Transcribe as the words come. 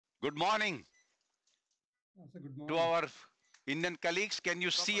Good morning So good to morning. our Indian colleagues. Can you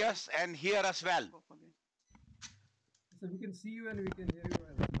see us and hear us well? So we can see you and we can hear you as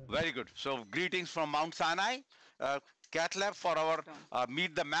well. Very good. So, greetings from Mount Sinai, Cath Lab for our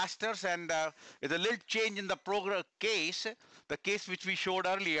Meet the Masters. And it's a little change in the case, the case which we showed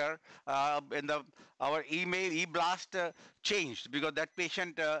earlier in our email, e-blast changed because that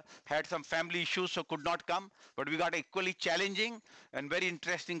patient had some family issues, so could not come. But we got equally challenging and very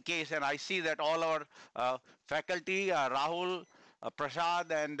interesting case. And I see that all our faculty, Rahul,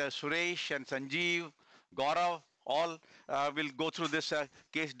 Prasad, and Suresh, and Sanjeev, Gaurav, all will go through this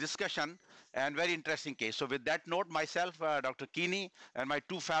case discussion and very interesting case. So with that note, myself, Dr. Kini, and my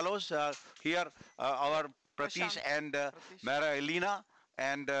two fellows here, our Pratish and Mara Elena,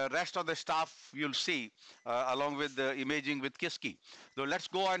 and rest of the staff you'll see along with the imaging with Kiski. So let's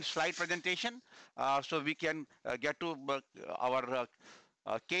go on slide presentation so we can get to our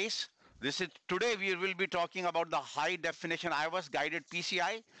case. This is today we will be talking about the high definition IVUS guided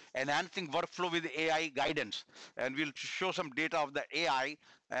PCI enhancing workflow with AI guidance, and we'll show some data of the AI.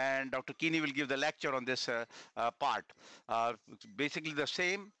 And Dr. Kini will give the lecture on this part. Basically, the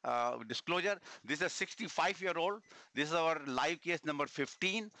same disclosure. This is a 65-year-old. This is our live case number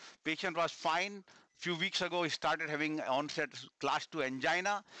 15. Patient was fine. Few weeks ago, he started having onset class 2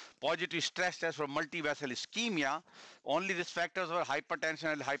 angina, positive stress test for multivessel ischemia. Only risk factors were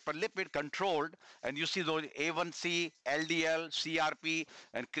hypertension and hyperlipid controlled. And you see those A1C, LDL, CRP,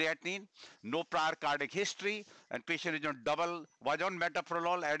 and creatinine. No prior cardiac history. And patient is on was on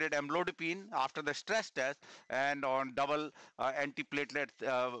metoprolol, added amlodipine after the stress test, and on double antiplatelet,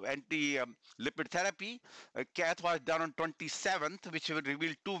 anti-lipid therapy. Cath was done on 27th, which will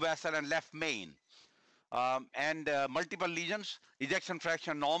reveal two vessel and left main. And multiple lesions, ejection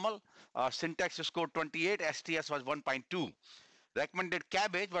fraction normal, syntax score 28, STS was 1.2. Recommended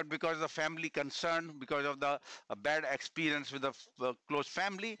cabbage, but because of the family concern, because of the bad experience with the close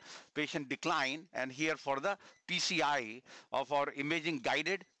family, patient decline. And here for the PCI of our imaging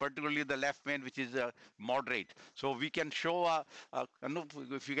guided, particularly the left main, which is moderate. So we can show,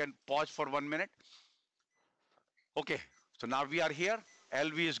 if you can pause for 1 minute. Okay, so now we are here.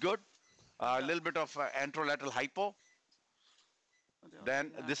 LV is good. A little bit of anterolateral hypo.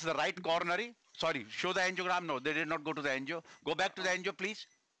 Then this is the right coronary. Sorry, show the angiogram. No, they did not go to the angio. Go back to the angio, please.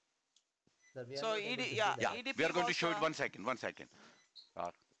 Sir, we are So not able to see Yeah, that. we are going to show it 1 second. 1 second.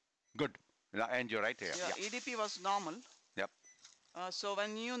 Uh, good. Angio right here. Yeah. EDP was normal. Yep. So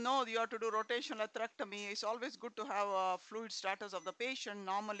when you know you have to do rotational atherectomy, it's always good to have a fluid status of the patient.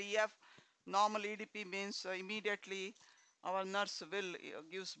 Normal EF, normal EDP means immediately our nurse will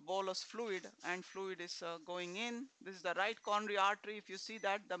gives bolus fluid and fluid is going in. This is the right coronary artery. If you see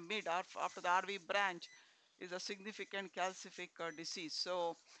that the mid after the RV branch is a significant calcific disease.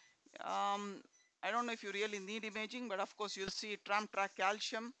 So I don't know if you really need imaging, but of course you'll see tram track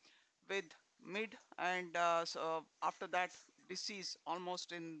calcium with mid and so after that disease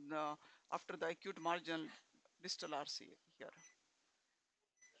almost in after the acute marginal distal RC here.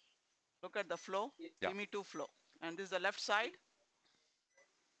 Look at the flow, Yeah. TME2 flow. And this is the left side.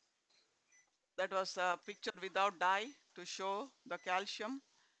 That was a picture without dye to show the calcium.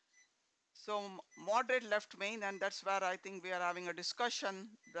 So moderate left main, and that's where I think we are having a discussion.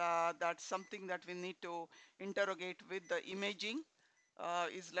 That's something that we need to interrogate with the imaging.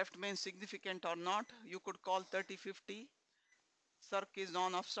 Is left main significant or not? You could call 30-50. Circ is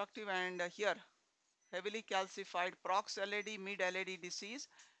non-obstructive, and here heavily calcified prox LAD, mid LAD disease,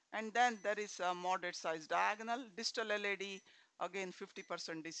 and then there is a moderate size diagonal. Distal LAD, again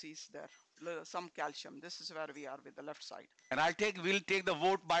 50% disease there, some calcium. This is where we are with the left side. And we'll take the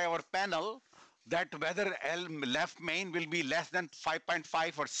vote by our panel that whether left main will be less than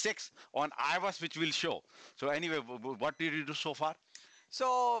 5.5 or 6 on IVUS, which will show. So anyway, what did you do so far?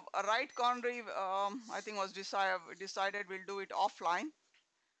 So right coronary, I think was decided we'll do it offline.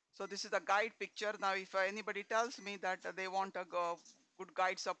 So this is the guide picture. Now, if anybody tells me that they want a good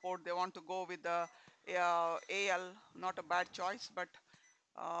guide support, they want to go with the AL, not a bad choice, but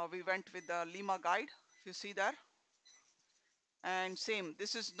we went with the Lima guide, if you see there. And same,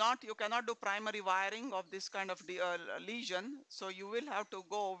 this is not, you cannot do primary wiring of this kind of lesion. So you will have to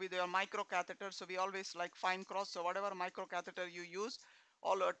go with your microcatheter. So we always like fine cross. So whatever microcatheter you use,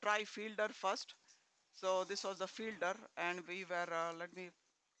 try fielder first. So this was the fielder and we were,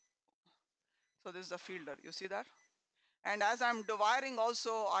 so this is the fielder, you see that? And as I'm wiring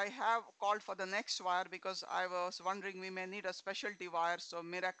also, I have called for the next wire because I was wondering we may need a specialty wire. So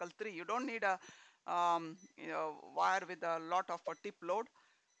Miracle 3, you don't need a wire with a lot of a tip load.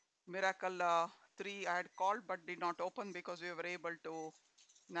 Miracle 3 I had called but did not open because we were able to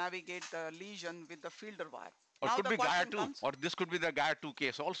navigate the lesion with the fielder wire. Or Now could the be Gaia question 2, comes, or this could be the Gaia 2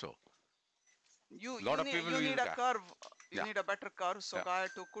 case also. Lot of people you use need a Gaia. curve, you Yeah. need a better curve, so Yeah. Gaia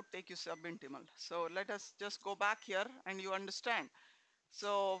 2 could take you subintimal. So let us just go back here and you understand.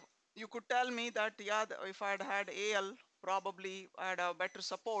 So you could tell me that, yeah, if I had AL, probably I had a better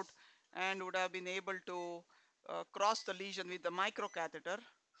support and would have been able to cross the lesion with the microcatheter.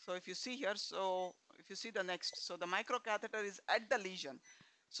 So if you see here, so if you see the next, so the microcatheter is at the lesion.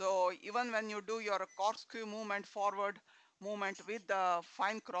 So even when you do your corkscrew movement, forward movement with the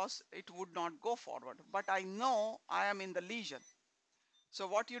fine cross, it would not go forward. But I know I am in the lesion. So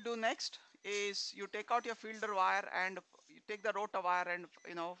what you do next is you take out your fielder wire and you take the rotor wire, and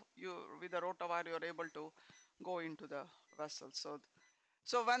you with the rotor wire you're able to go into the vessel.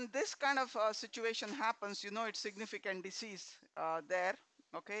 So when this kind of situation happens, it's significant disease there.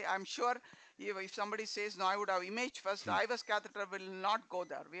 Okay, I'm sure if somebody says, no, I would have imaged first, the IVUS catheter will not go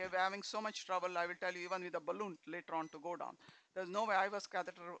there. We are having so much trouble, I will tell you, even with a balloon later on to go down. There's no way IVUS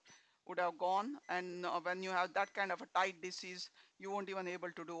catheter would have gone. And when you have that kind of a tight disease, you won't even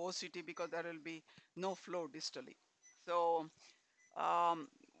able to do OCT because there will be no flow distally. So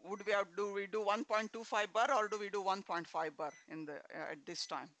do we do 1.25 bar or do we do 1.5 bar in the at this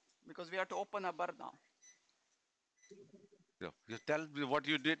time? Because we have to open a bar now. Yeah. You tell me what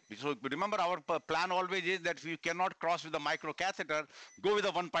you did. So remember, our plan always is that if you cannot cross with the microcatheter, go with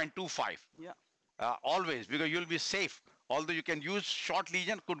a 1.25. Yeah. Always, because you'll be safe. Although you can use short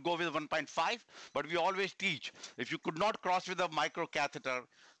lesion, could go with 1.5, but we always teach, if you could not cross with a microcatheter,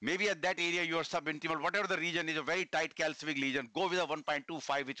 maybe at that area you are subintimal, whatever the region is, a very tight calcific lesion, go with a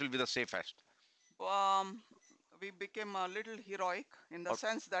 1.25, which will be the safest. We became a little heroic in the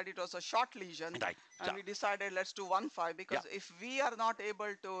sense that it was a short lesion, Right. and we decided let's do 1.5, because if we are not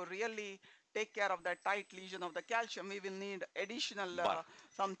able to really take care of that tight lesion of the calcium, we will need additional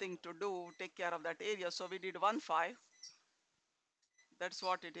something to do, take care of that area. So we did 1.5. That's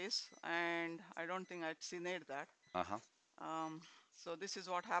what it is, and I don't think I'd seen that. So this is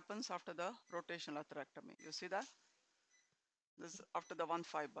what happens after the rotational atherectomy. You see that? This is after the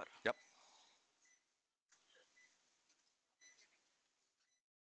 1.5 bar. Yep.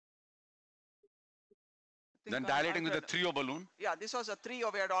 Then dilating with the 3O balloon. Yeah, this was a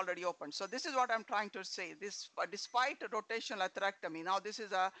 3O we had already opened. So this is what I'm trying to say. This, despite rotational atherectomy, now this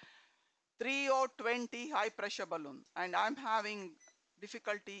is a 3O20 high pressure balloon, and I'm having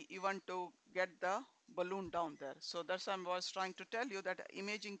difficulty even to get the balloon down there. So that's what I was trying to tell you, that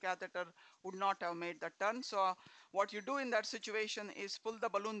imaging catheter would not have made the turn. So what you do in that situation is pull the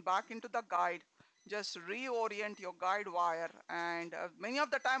balloon back into the guide, just reorient your guide wire, and many of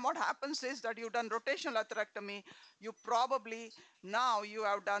the time what happens is that you've done rotational atherectomy, you probably now you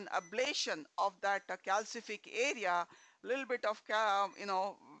have done ablation of that calcific area, little bit of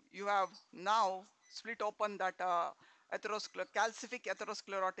you have now split open that calcific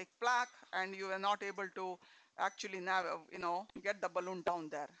atherosclerotic plaque, and you are not able to actually now get the balloon down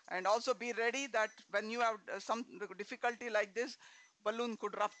there. And also be ready that when you have some difficulty like this, balloon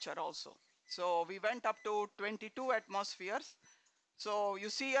could rupture also. So we went up to 22 atmospheres. So you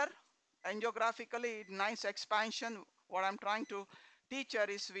see here, angiographically, nice expansion. What I'm trying to teach here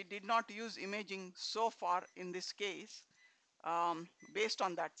is we did not use imaging so far in this case. Based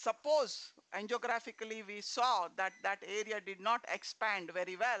on that, suppose angiographically we saw that that area did not expand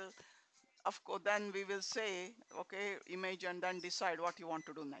very well, of course, then we will say, okay, image and then decide what you want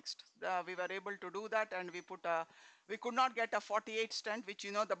to do next. We were able to do that, and we could not get a 48 stent, which,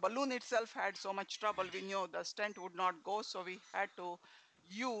 the balloon itself had so much trouble. We knew the stent would not go, so we had to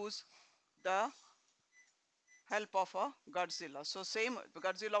use the help of a Godzilla. So same,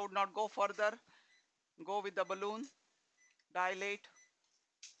 Godzilla would not go further, go with the balloon, dilate,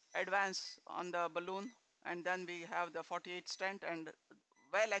 advance on the balloon, and then we have the 48 stent and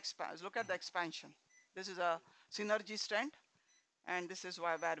well expands. Look at the expansion. This is a synergy stent, and this is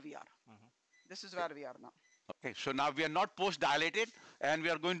where we are. This is where we are now. Okay, so now we are not post-dilated, and we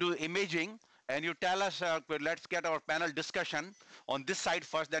are going to imaging, and you tell us, let's get our panel discussion on this side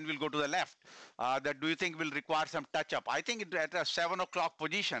first, then we'll go to the left. That do you think will require some touch-up? I think at a 7 o'clock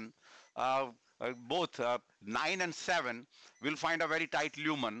position, both 9 and 7 will find a very tight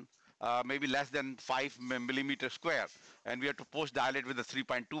lumen, maybe less than 5 millimeters square, and we have to post-dilate with a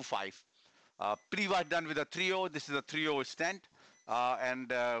 3.25. Pre was done with a 3O. This is a 3O stent.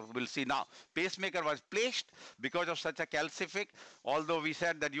 And we'll see now. Pacemaker was placed because of such a calcific. Although we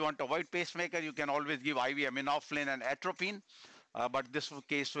said that you want to avoid pacemaker, you can always give IV aminophylline and atropine. But this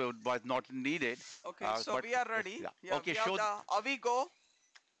case was not needed. Okay, so we are ready. Yeah, okay, we have the Avigo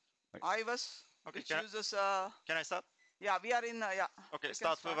IVUS, which uses. Can I stop? Yeah, we are in, yeah. Okay, we can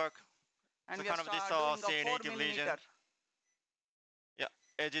start work. And So we are kind of this doing a CA 4 native lesion. millimeter. Yeah,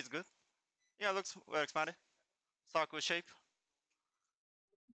 edge is good. Yeah, looks well expanded. Circle shape.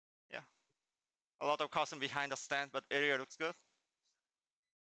 Yeah. A lot of custom behind the stand, but area looks good.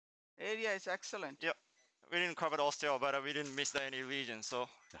 Area is excellent. Yep. We didn't cover the osteo, but we didn't miss any region, so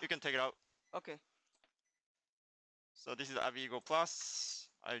you can take it out. Okay. So this is Avigo Plus.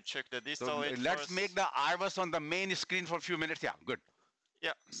 I check the So distal edge let's first. make the IVUS on the main screen for a few minutes. Yeah, good.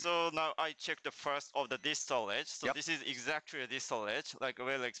 Yeah, so now I check the first of the distal edge. So Yep. this is exactly a distal edge, like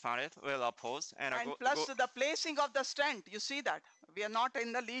well expanded, well opposed. And, I And go, plus the placing of the stent, you see that we are not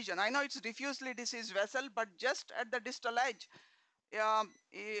in the lesion. I know it's diffusely diseased vessel, but just at the distal edge,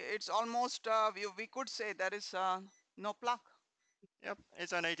 it's almost, we could say there is no plaque. Yep,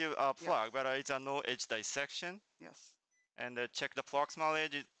 it's a native plug, but it's a no edge dissection. Yes. And check the proximal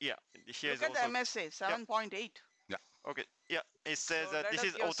edge. Yeah, here Look is at also. the MSA, 7.8. Okay, yeah, it says So that let this us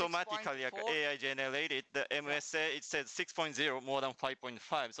is give automatically like 6.4. AI generated. The MSA, it says 6.0 more than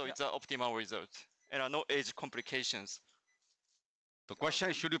 5.5, so Yeah. it's an optimal result. And no edge complications. The question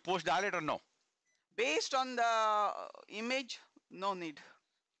is, should you post dilate or no? Based on the image, no need.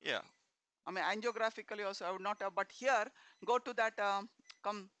 Yeah, I mean, angiographically also I would not have, but here, go to that,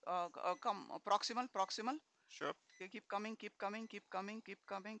 come proximal. sure. Okay, keep coming. Okay,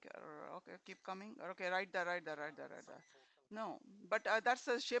 keep coming. Okay, right there. No, but that's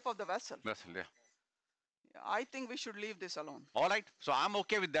the shape of the vessel. Vessel, yeah. I think we should leave this alone. All right. So I'm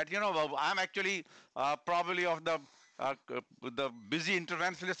okay with that. You know, I'm actually probably of the busy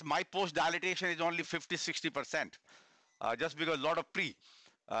interventionalist. My post dilatation is only 50-60%, just because a lot of pre.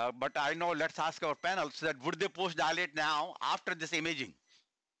 But I know. Let's ask our panel so that would they post dilate now after this imaging?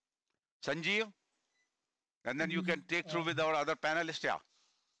 Sanjeev, and then you can take through with our other panelists. Yeah.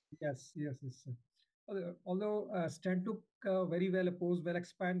 Yes. Sir. Although stent took very well opposed, well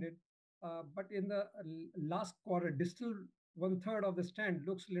expanded, but in the last quarter, distal 1/3 of the stent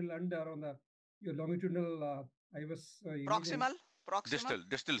looks a little under on the your longitudinal IVUS imaging. Proximal.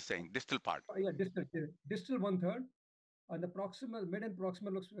 Distal saying distal part. Yeah, distal 1/3, and the proximal, mid and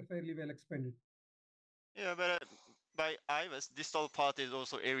proximal looks fairly well expanded. Yeah, but by IVUS, distal part is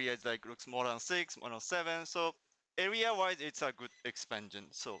also areas like looks more than 6, more than 7. So area-wise, it's a good expansion.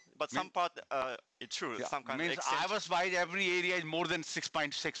 So, but some part, it's true, Yeah, some kind means of extension. IVUS wise, every area is more than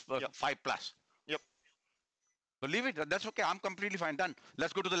 6.6, Yep. 5 plus. Yep. So leave it. That's okay. I'm completely fine. Done.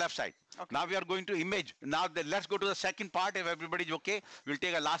 Let's go to the left side. Okay. Now we are going to image. Now let's go to the second part. If everybody's okay, we'll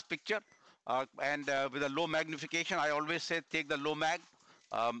take a last picture. And with a low magnification, I always say take the low mag.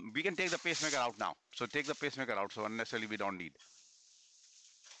 We can take the pacemaker out now. So take the pacemaker out. So unnecessarily we don't need.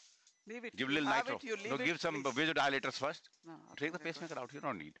 Leave it. Give a You little have nitro. it, you leave No, it, give some please. vasodilators first. No, Take the okay, good. pacemaker out. You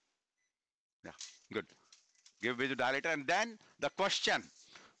don't need. Yeah, good. Give vasodilator, and then the question: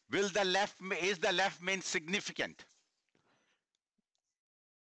 is the left main significant?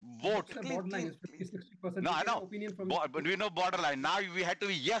 Vote. The borderline is 50-60%. No, I know. Opinion from But we know borderline. Now we had to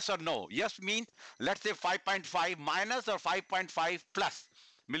be yes or no. Yes means let's say 5.5 minus or 5.5 plus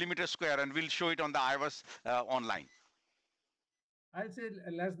millimeter square, and we'll show it on the IVUS online. I'll say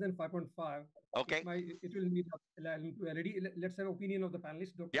less than 5.5. Okay. It will meet up to LED. Let's have opinion of the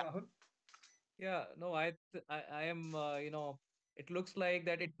panelists, Dr. Yeah. Rahul. Yeah, no, I am, it looks like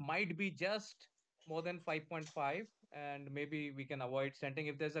that it might be just more than 5.5, and maybe we can avoid stenting.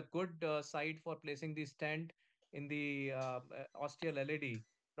 If there's a good site for placing the stent in the ostial LED,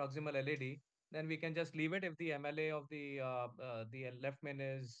 proximal LED, then we can just leave it if the MLA of the left main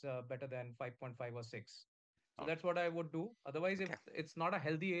is better than 5.5 or 6. So Okay. that's what I would do. Otherwise, Okay. if it's not a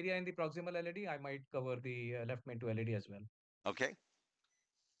healthy area in the proximal LED, I might cover the left main to LED as well. Okay.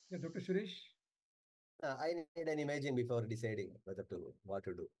 Yeah, Dr. Suresh. I need an imaging before deciding what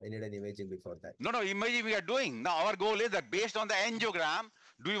to do. I need an imaging before that. No, imaging we are doing. Now our goal is that based on the angiogram,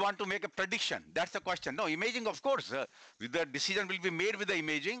 do we want to make a prediction? That's the question. No, imaging, of course, the decision will be made with the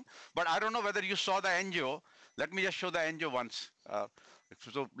imaging, but I don't know whether you saw the angio. Let me just show the angio once.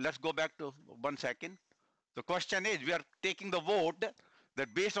 So let's go back to 1 second. The question is, we are taking the vote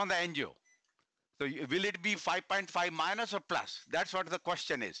that based on the angio. So will it be 5.5 minus or plus? That's what the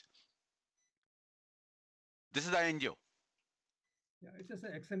question is. This is the angio. Yeah, it's just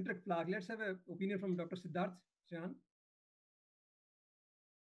an eccentric plaque. Let's have an opinion from Dr. Siddharth Chauhan.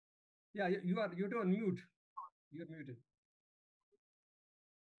 Yeah, you're on mute. You're muted.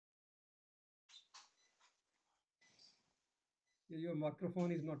 Yeah, your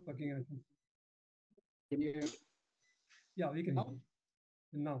microphone is not working, I think. Can you? Yeah, we can hear you.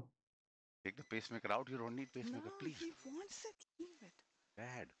 Now. Take the pacemaker out. You don't need pacemaker, No, please. he wants it. Leave it.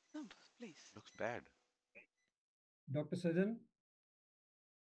 Bad. No, please. Looks bad. Dr. Sajan?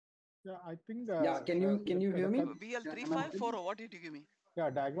 Yeah, I think. Yeah, can you hear me? BL354, or what did you give me? Yeah,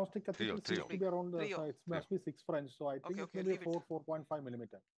 diagnostic catheter seems to be around. Three So O. it must be 6 French. So I think Okay, it may okay, be leave it. 4.5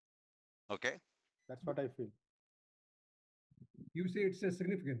 millimeter. Okay. That's what I feel. You say it's a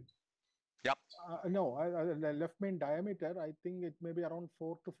significant. Yep. No, the left main diameter, I think it may be around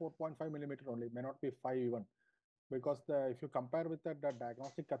 4 to 4.5 millimeter only. It may not be 5 even. Because if you compare with the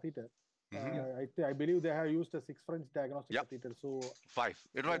diagnostic catheter, I believe they have used a 6 French diagnostic catheter. So 5.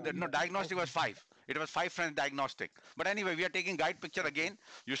 It was no diagnostic was 5. It was 5 French diagnostic. But anyway, we are taking guide picture again.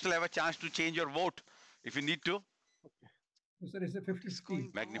 You still have a chance to change your vote if you need to. So, sir, it's a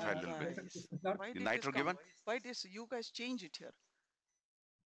 50-50. Magnify a little bit. Why The did nitro this come? given? Why this? You guys change it here.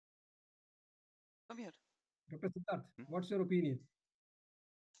 Come here. Dr. Siddharth, what's your opinion?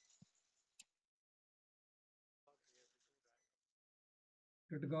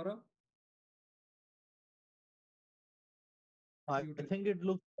 Dr. Gaurav? I think it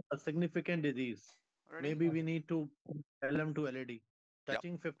looks a significant disease. Ready? Maybe we need to tell them to LED,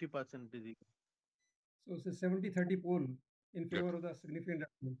 touching 50% disease. So it's a 70-30 poll in favor of the significant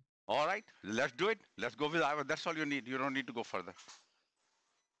reduction. All right, let's do it. Let's go with Iva. That's all you need. You don't need to go further.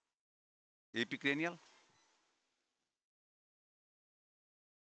 Epicranial.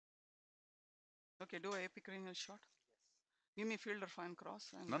 Okay, do a epicranial shot. Give me fielder fine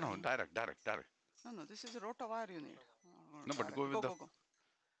cross. And No, direct. No, this is a rotawire you need. No, but go with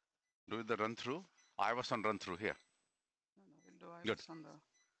do with the run through. Iverson run through here. No, we'll do Iverson on the.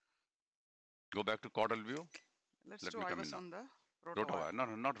 Go back to caudal view. Let's do Iverson on the rotawire. Rotawire. No,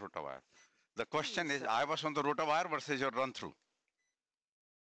 not rotawire. The question is, I was on the rotawire versus your run through.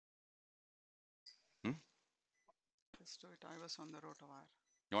 Let's do it. I was on the rotawire.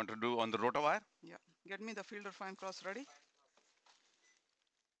 You want to do on the rotawire? Yeah. Get me the fielder fine cross ready.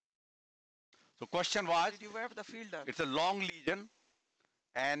 So question was, did you have the fielder? It's a long lesion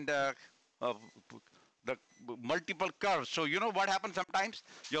and the multiple curves. So you know what happens sometimes?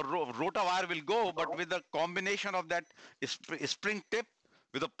 Your rotawire will go, but with the combination of that spring tip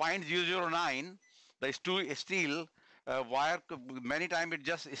with a 0.009, the steel wire, many times it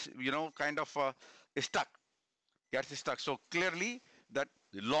just is, kind of gets stuck. So clearly that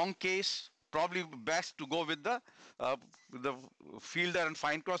long case, probably best to go with the fielder and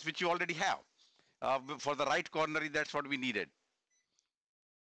fine cross, which you already have. For the right coronary, that's what we needed.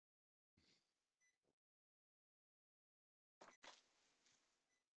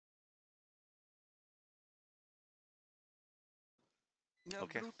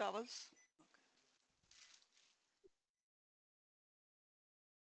 Okay. Blue towels.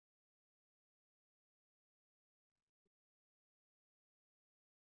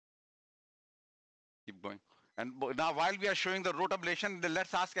 Keep going. And now while we are showing the rotablation,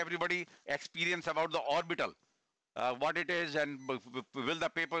 let's ask everybody experience about the orbital. What it is, and will the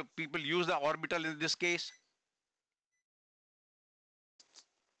people use the orbital in this case?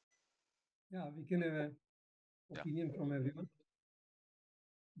 Yeah, we can have an opinion from everyone.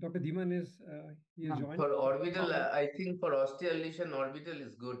 Dr. Dhiman is he is joined. For orbital, I think for osteal lesion, orbital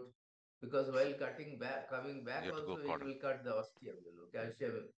is good because while coming back also it will cut the ostium,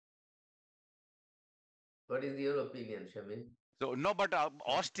 calcium. What is your opinion, Shamil? So no, but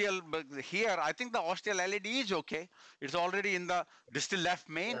osteal here, I think the osteal LED is okay. It's already in the distal left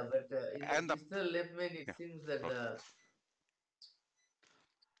main. Yeah, but in the distal left main, it seems that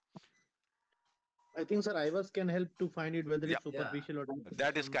I think, sir, IVUS can help to find it whether it's superficial or deep.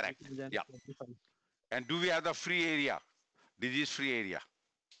 That is correct. Yeah. And do we have the free area, disease-free area?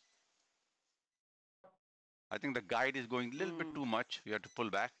 I think the guide is going a little bit too much. You have to pull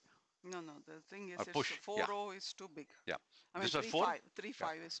back. No, the thing is, it's 4.0 is too big. Yeah. I mean,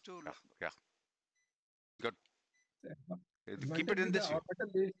 3.5 is too low. Yeah. Good. Keep it in this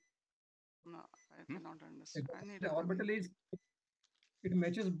view. No, I cannot understand. I need the orbital is, it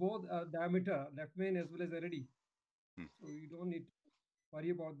matches both diameter, left main as well as LED. So you don't need to worry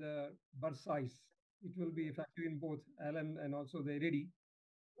about the burst size. It will be effective in both LM and also the LED.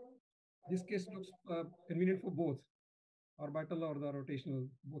 This case looks convenient for both. Orbital or the rotational,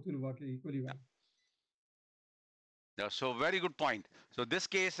 both will work equally well. Yeah, so very good point. So this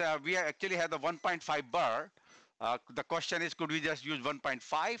case, we actually have the 1.5 burr. The question is, could we just use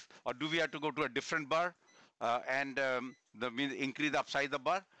 1.5 or do we have to go to a different burr and increase upsize the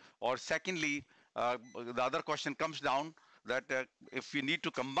burr? Or secondly, the other question comes down that if we need to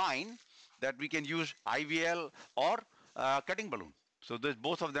combine, that we can use IVL or cutting balloon. So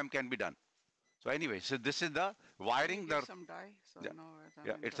both of them can be done. So anyway, so this is the wiring. Some dye, so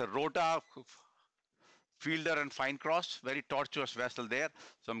it's a rota Fielder and Fine Cross, very tortuous vessel there.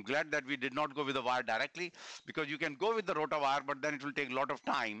 So I'm glad that we did not go with the wire directly, because you can go with the rotor wire, but then it will take a lot of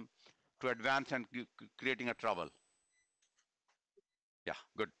time to advance and creating a trouble. Yeah,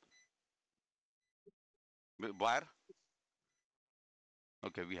 good. Wire?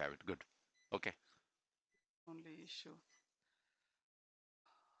 Okay, we have it. Good. Okay. Only issue.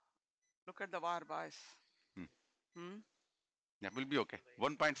 Look at the wire bias. Yeah, will be okay.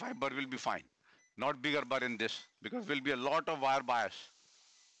 1.5 bar will be fine. Not bigger bar in this, because will be a lot of wire bias.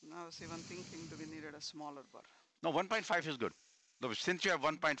 I was even thinking, do we needed a smaller bar? No, 1.5 is good. No, since you have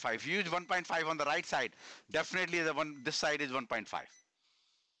 1.5, if you use 1.5 on the right side, definitely this side is 1.5.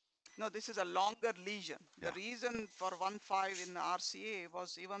 No, this is a longer lesion. Yeah. The reason for 1.5 in the RCA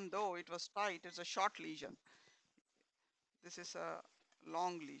was, even though it was tight, it's a short lesion. This is a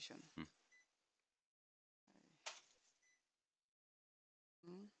long lesion.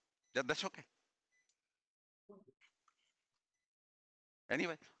 Yeah, that's okay.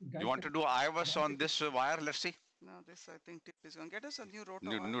 Anyway, you want to do IVUS on this wire? Let's see. No, this I think tip is going to get us a new rotor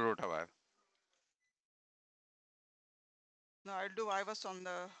wire. New rotor wire. No, I'll do IVUS on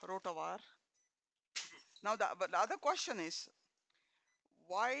the rotor wire. Now, but the other question is,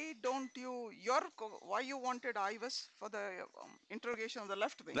 why don't you, why you wanted IVUS for the interrogation of the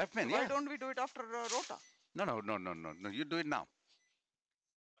left main? Left main, why don't we do it after rotor? No, you do it now.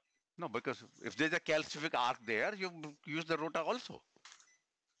 No, because if there's a calcific arc there, you use the rotor also.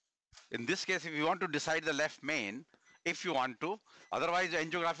 In this case, if you want to decide the left main, if you want to, otherwise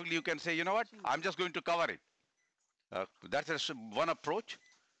angiographically you can say, you know what, I'm just going to cover it. That's one approach,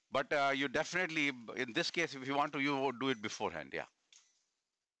 but you definitely, in this case, if you want to, you would do it beforehand, yeah.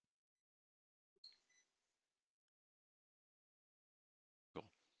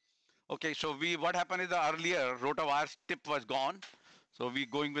 Okay, so what happened is the earlier rotor wire tip was gone. So we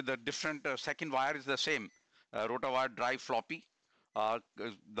going with the different, second wire is the same, rotor wire drive floppy.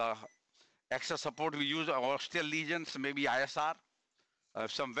 The extra support we use are ostial lesions, maybe ISR,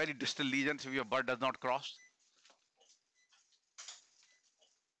 some very distal lesions if your bud does not cross.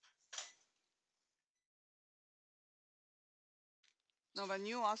 Now, when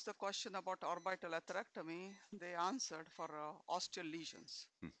you asked the question about orbital atherectomy, they answered for ostial lesions.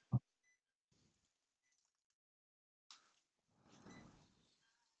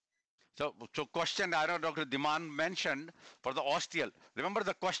 So question, I know Dr. Dhiman mentioned for the ostial. Remember,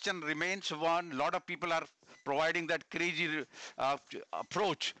 the question remains one. A lot of people are providing that crazy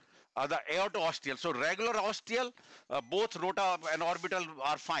approach, the aorto-ostial. So regular ostial, both rotor and orbital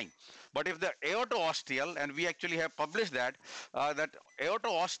are fine. But if the aorto-ostial, and we actually have published that, that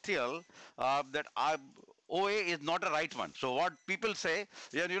aorto-ostial, that OA is not a right one. So what people say,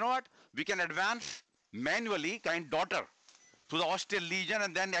 yeah, you know what, we can advance manually, daughter, to the ostial lesion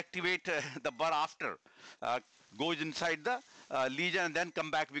and then activate the burr after. Goes inside the lesion and then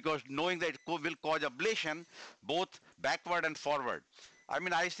come back, because knowing that it will cause ablation both backward and forward. I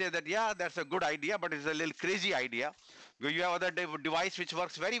mean, I say that, yeah, that's a good idea, but it's a little crazy idea. You have other device which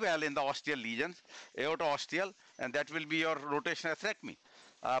works very well in the ostial lesions, aorto-ostial, and that will be your rotational atherectomy.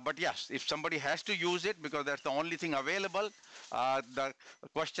 But yes, if somebody has to use it because that's the only thing available, the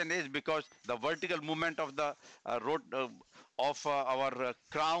question is because the vertical movement of the our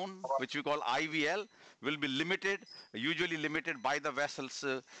crown, which we call IVL, will be limited, usually limited by the vessel's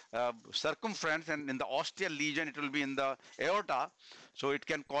circumference, and in the ostial lesion, it will be in the aorta, so it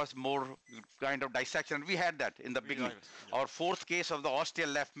can cause more kind of dissection. We had that in the beginning. Yeah. Our fourth case of the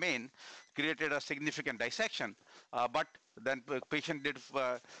ostial left main created a significant dissection, but then patient did,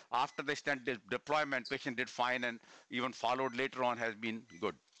 after the stent deployment, patient did fine, and even followed later on has been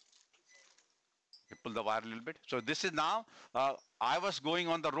good. Pull the wire a little bit. So this is now, I was going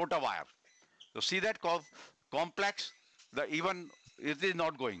on the rotor wire. So see that complex, it is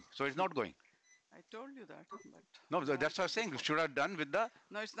not going. So it's not going. I told you that. But no, that's what I was saying. You should have done with the...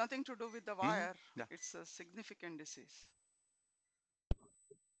 No, it's nothing to do with the wire. Yeah. It's a significant disease.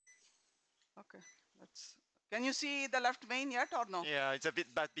 Okay, can you see the left main yet or no? Yeah, it's a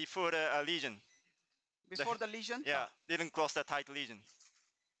bit bad before the lesion. Before the lesion? Yeah, didn't cross the tight lesion.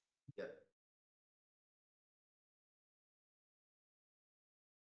 Yeah.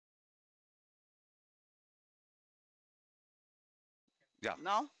 Yeah.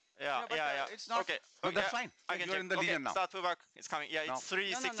 Now? Yeah. It's not. Okay. No, that's fine. I can you're in the lesion now. Start to work. It's coming. Yeah, it's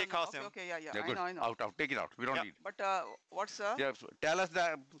 360 calcium. Okay, yeah. Good. I know. Out. Take it out. We don't need. But what's Yeah, tell us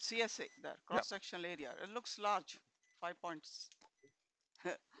the CSA, the cross-sectional area. It looks large. 5.6.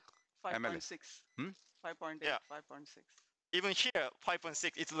 5.8, Yeah. 5.6. Even here,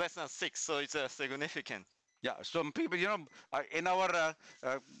 5.6. It's less than 6, so it's significant. Yeah. Some people, in our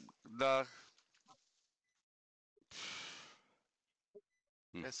the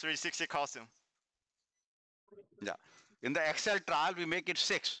The 360 calcium. Yeah. In the Excel trial, we make it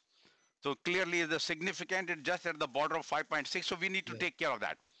 6. So clearly the significant is just at the border of 5.6. So we need to take care of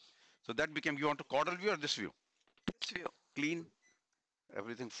that. So that became, you want to caudal view or this view? This view. Clean.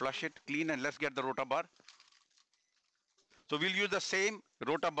 Everything flush it, clean, and let's get the rotor bar. So we'll use the same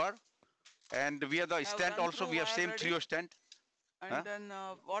rotor bar. And we have the stent also. We have same 3O stent. And then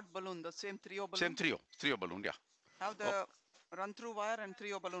what balloon? The same 3O balloon? Same 3O balloon, yeah. Have the run-through wire and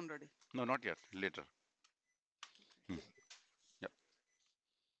 3O balloon ready? No, not yet. Later. Yep.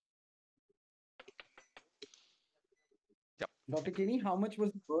 Yep. Dr. Kinney, how much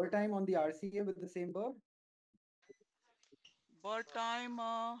was the burr time on the RCA with the same burr? Burr time,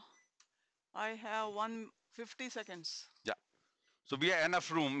 I have 150 seconds. Yeah. So we have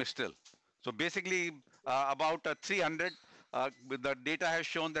enough room still. So basically about 300. The data has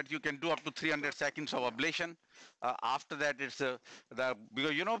shown that you can do up to 300 seconds of ablation. After that, it's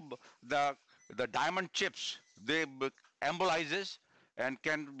because you know the diamond chips, they embolizes and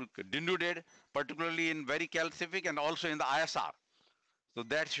can denuded, particularly in very calcific and also in the ISR. So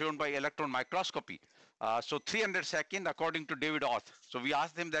that's shown by electron microscopy. So 300 second according to David Oth. So we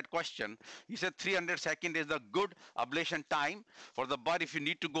asked him that question. He said 300 second is the good ablation time for the burr. If you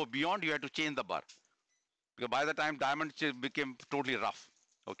need to go beyond, you have to change the burr. Because by the time diamond became totally rough.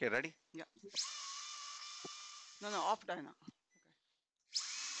 Okay, ready? Yeah. No, off dyna.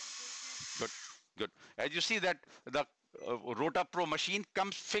 Good, good. As you see that the Rota Pro machine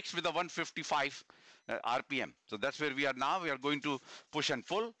comes fixed with a 155 RPM. So that's where we are now. We are going to push and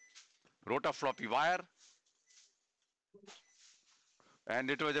pull. Rota floppy wire. And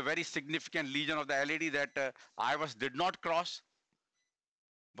it was a very significant lesion of the LED that IVUS did not cross,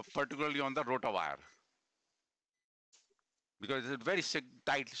 but particularly on the rota wire. Because it's very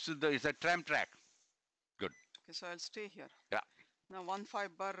tight, so it's a tram track. Good. Okay, so I'll stay here. Yeah. Now 1.5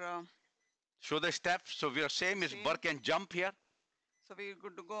 burr. Show the steps. So we are same is burr can jump here. So we're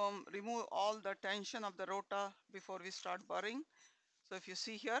good to go remove all the tension of the rota before we start burring. So if you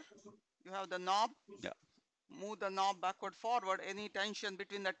see here, you have the knob. Yeah. Move the knob backward forward. Any tension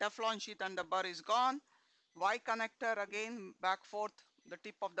between the Teflon sheet and the burr is gone. Y connector again back forth, the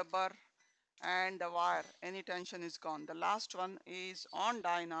tip of the burr and the wire. Any tension is gone. The last one is on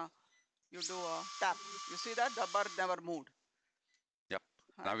dyna. You do a tap. You see that the burr never moved. Yep.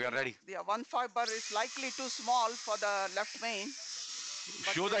 Now we are ready. The 1.5 burr is likely too small for the left main.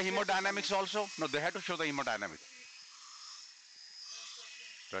 Show the hemodynamics also. No, they had to show the hemodynamics.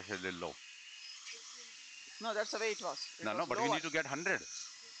 Pressure is a little low. No, that's the way it was. No, but we need to get 100.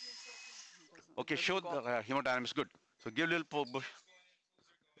 Okay, show the hemodynamics. Good. So give a little push.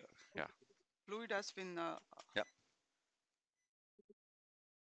 Yeah. Fluid has been. Yeah.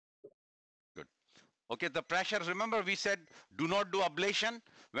 Good. Okay, the pressures. Remember, we said do not do ablation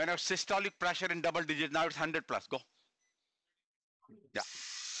when a systolic pressure in double digits. Now it's 100 plus. Go. Yeah.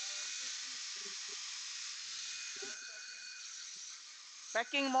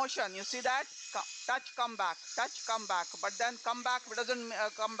 Pecking motion, you see that? Touch, come back, touch, come back. But then come back doesn't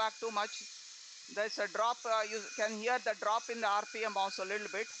come back too much. There's a drop, you can hear the drop in the RPM also a little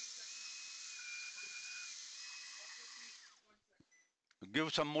bit.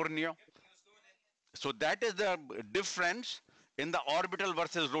 Give some more, Neo. So that is the difference in the orbital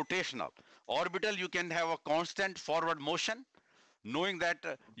versus rotational. Orbital, you can have a constant forward motion, knowing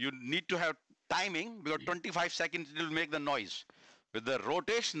that you need to have timing, because 25 seconds it will make the noise. With the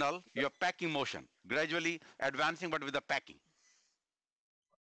rotational, you have packing motion, gradually advancing, but with the packing.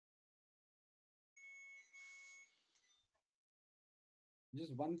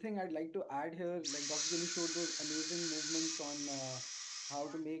 Just one thing I'd like to add here, like Dr. Kinney showed those amazing movements on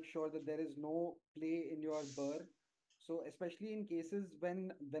how to make sure that there is no play in your burr. So especially in cases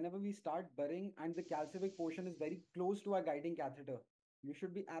whenever we start burring and the calcific portion is very close to our guiding catheter, you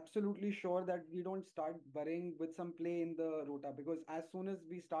should be absolutely sure that we don't start burring with some play in the rota, because as soon as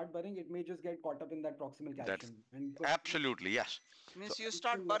we start burring, it may just get caught up in that proximal calcium. Absolutely, yes. Means so you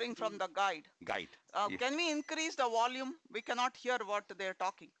start burring from the guide. Guide. Yeah. Can we increase the volume? We cannot hear what they're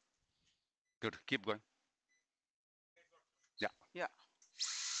talking. Good, keep going. Yeah. Yeah.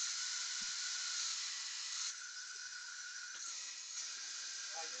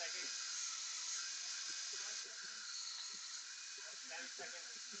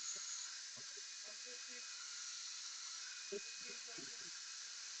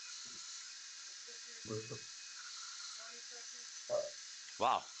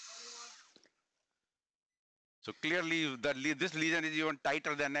 Wow. So clearly this lesion is even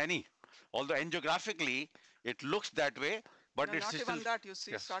tighter than any. Although angiographically it looks that way, but no, it's not still, even that. You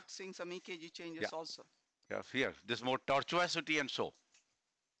see, start seeing some EKG changes also. Yeah, here, this more tortuosity and so.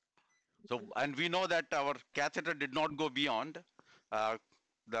 So, and we know that our catheter did not go beyond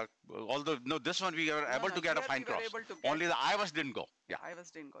although no, this one we were able to get a fine cross. Only the IVUS didn't go. Yeah.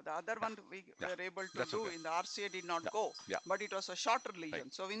 IVUS didn't go. The other one we were able to That's do okay. in the RCA did not go. Yeah. But it was a shorter lesion.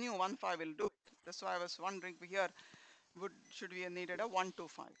 Right. So we knew 1.5 will do it. That's why I was wondering here, should we have needed a 1.25?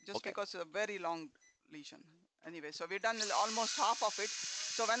 Just because it's a very long lesion. Anyway, so we've done almost half of it.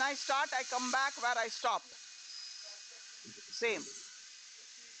 So when I start, I come back where I stopped. Same.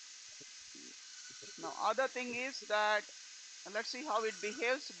 Now, other thing is that, let's see how it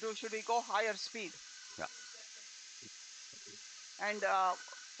behaves. Should we go higher speed? Yeah. And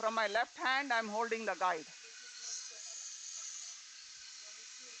from my left hand, I'm holding the guide.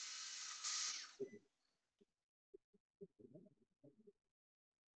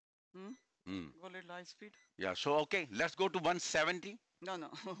 Go a little high speed. Yeah, so okay, let's go to 170. No,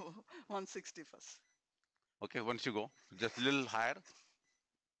 160 first. Okay, once you go, just a little higher.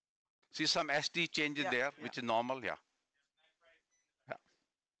 See some ST changes there, which is normal, yeah.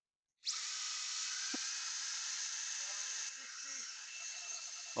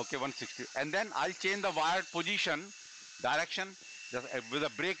 Okay, 160. And then I'll change the wire position, direction, just with a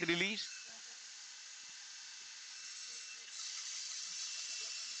brake release.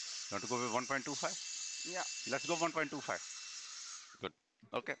 You want to go with 1.25? Yeah. Let's go 1.25. Good.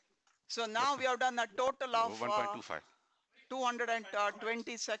 Okay. So now we have done a total of 1.25.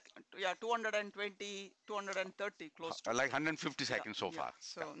 220 230 close to. Like 150 seconds so far.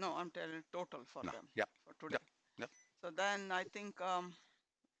 So no, I'm telling total for them. Yeah. For today. Yeah. So then I think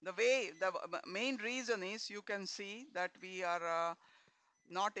the main reason is you can see that we are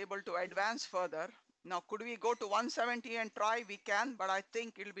not able to advance further. Now, could we go to 170 and try? We can, but I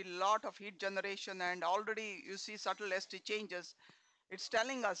think it'll be a lot of heat generation, and already you see subtle ST changes. It's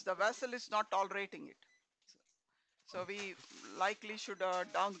telling us the vessel is not tolerating it. So we likely should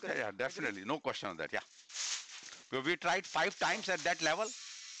downgrade. Yeah, definitely. No question on that. Yeah. We tried 5 times at that level.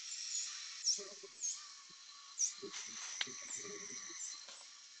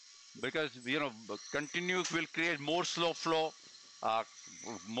 Because, continuous will create more slow flow,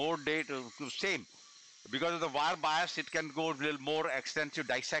 more data, same. Because of the wire bias, it can go a little more extensive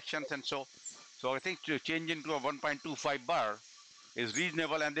dissections and so. So I think changing to a 1.25 bar is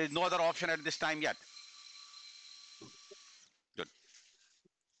reasonable, and there's no other option at this time yet. Good.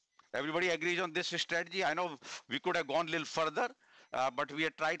 Everybody agrees on this strategy. I know we could have gone a little further, but we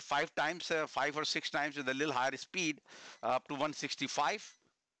had tried 5 times, 5 or 6 times with a little higher speed, up to 165.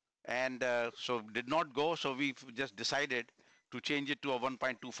 And so did not go, so we just decided to change it to a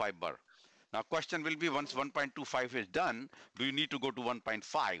 1.25 bar. Now question will be, once 1.25 is done, do you need to go to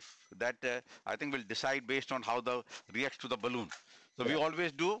 1.5? That I think will decide based on how the reacts to the balloon. So we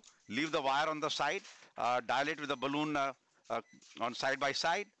always do leave the wire on the side, dilate with the balloon on side by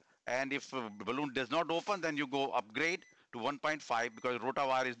side, and if the balloon does not open, then you go upgrade to 1.5 because rotor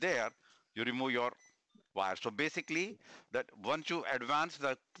wire is there. You remove your wire. So basically, that once you advance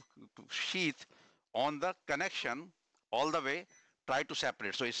the sheath on the connection all the way, try to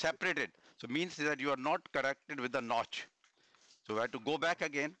separate. So it's separated. So means that you are not connected with the notch. So we have to go back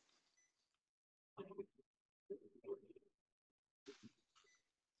again.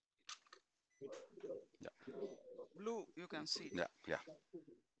 Yeah. Blue, you can see. Yeah.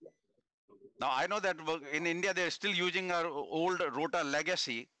 Now I know that in India they're still using our old Rota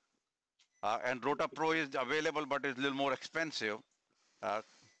Legacy, and Rota Pro is available, but it's a little more expensive. But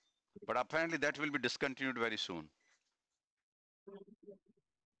apparently that will be discontinued very soon.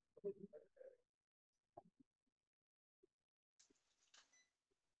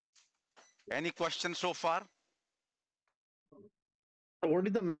 Any questions so far? What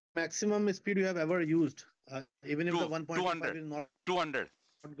is the maximum speed you have ever used? Even if the 1.5 is not 200.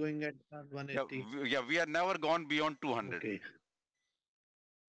 Not going at 180. Yeah, we have never gone beyond 200. Okay.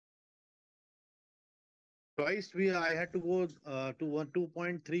 Twice I had to go to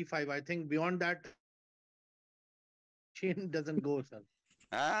 2.35. I think beyond that, machine doesn't go, sir.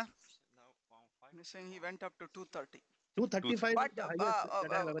 Huh? He's saying he went up to 230. 235 but, is the highest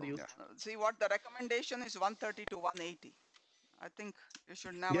that I've ever used. See what the recommendation is, 130 to 180. I think you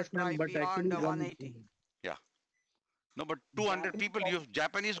should never yes, try beyond 180. Yeah. No, but 200 people use,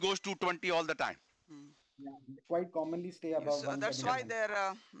 Japanese goes 220 all the time. Yeah, they quite commonly stay above 170. That's why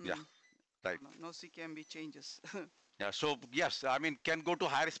there right. No CKMB changes. Yeah, so yes, I mean, can go to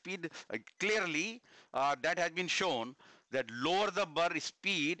higher speed. Clearly, that has been shown that lower the burr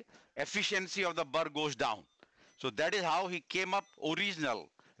speed, efficiency of the burr goes down. So that is how he came up original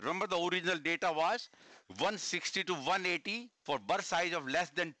Remember the original data was 160 to 180 for burr size of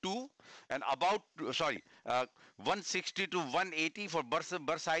less than 2 and 160 to 180 for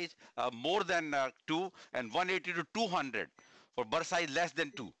burr size more than 2 and 180 to 200 for burr size less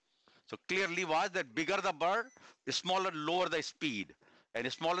than 2. So clearly was that bigger the burr, smaller, lower the speed.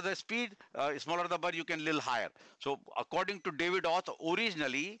 And smaller the speed, smaller the burr, you can little higher. So according to David Oth,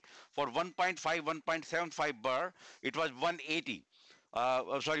 originally for 1.5, 1.75 burr, it was 180.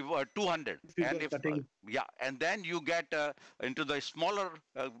 200. And if, and then you get into the smaller,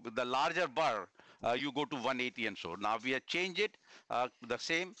 the larger burr, you go to 180 and so. Now we have changed it, the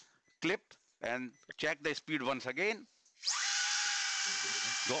same clip and check the speed once again.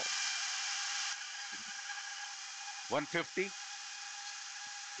 Go. 150.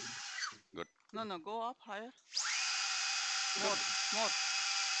 Good. No, go up higher. More.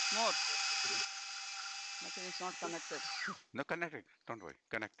 Nothing is not connected. No, connected. Don't worry.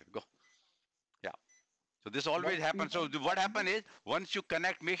 Connected. Go. Yeah. So this always happens. So what happens is once you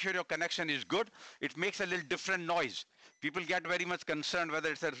connect, make sure your connection is good. It makes a little different noise. People get very much concerned whether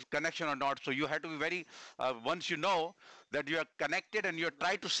it's a connection or not. So you have to be very, once you know that you are connected and you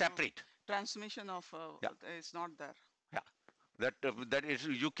try to separate. Transmission of is not there. Yeah. That is,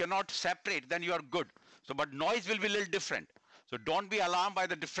 you cannot separate, then you are good. So, but noise will be a little different. So don't be alarmed by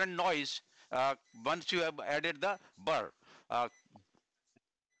the different noise once you have added the burr.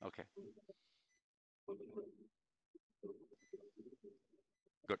 Okay.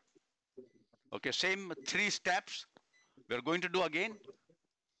 Good. Okay, same 3 steps. We're going to do again.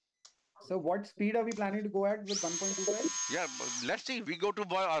 So what speed are we planning to go at with 1.25? Yeah, let's see. We go to,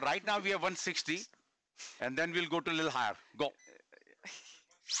 right now we have 160 and then we'll go to a little higher. Go.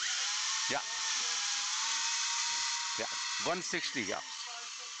 Yeah. Yeah, 160, yeah.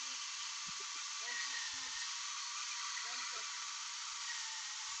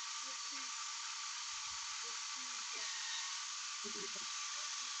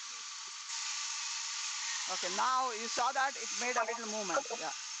 Okay, now you saw that it made a little movement.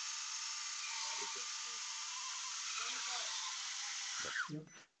 Yeah.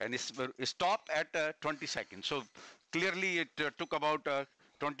 And it stopped at 20 seconds. So clearly it took about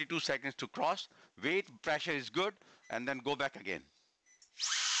 22 seconds to cross. Weight, pressure is good, and then go back again.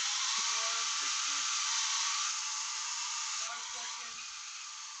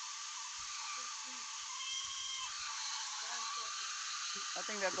 I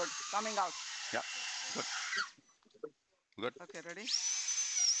think they're good. Coming out. Yeah, good. Good. Okay, ready?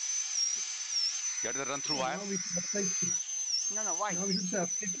 Get the run through wire. No, why? Now we should have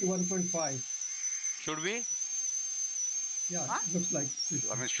 1.5. Should we? Yeah, it looks like.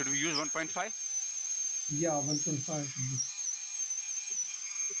 I mean, should we use 1.5? Yeah, 1.5.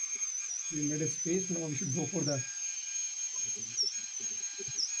 We made a space, now we should go for that.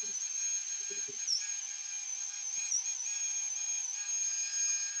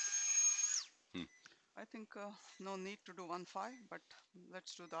 I think no need to do 1.5, but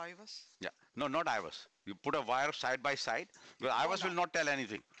let's do the IVUS. Yeah, no, not IVUS. You put a wire side by side. Well, IVUS will not tell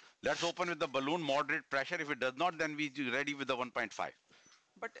anything. Let's open with the balloon, moderate pressure. If it does not, then we ready with the 1.5.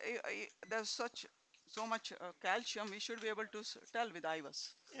 But there's so much calcium, we should be able to tell with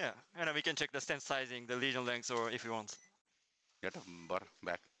IVUS. Yeah, and we can check the stent sizing, the lesion length, or if you want. Get a burr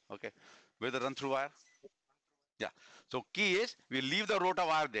back. Okay. With the run through wire. Yeah. So key is we leave the rotor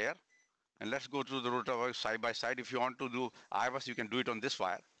wire there. And let's go through the rotor wire side by side. If you want to do IVUS, you can do it on this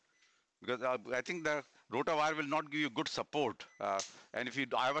wire. Because I think the rotor wire will not give you good support. And if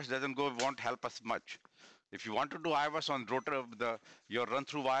IVUS doesn't go, it won't help us much. If you want to do IVUS on rotor, your run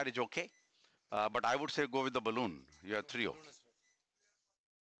through wire is okay. But I would say go with the balloon. You have 3-0.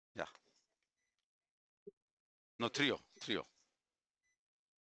 Yeah. No, 3-0. 3-0.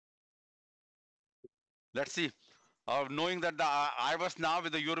 Let's see. Knowing that the IVUS now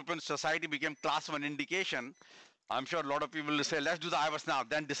with the European Society became class 1 indication, I'm sure a lot of people will say, let's do the IVUS now,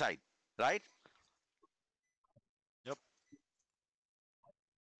 then decide, right? Yep.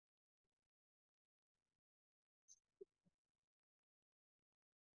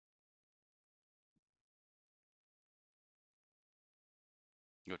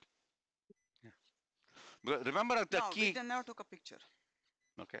 Good. Yeah. But remember the key. We never took a picture.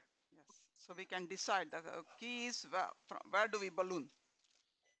 Okay. Yes. So we can decide the key is where do we balloon?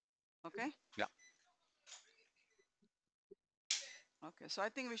 Okay. Yeah. Okay. So I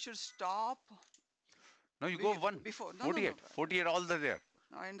think we should stop. No, you go one. Before 48. No. 48 all the there.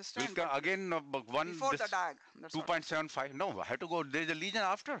 No, I understand. We'll again one. Before the DAG. 2.75. No, I have to go. There is a lesion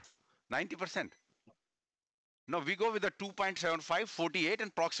after. 90%. No, we go with the 2.75, 48,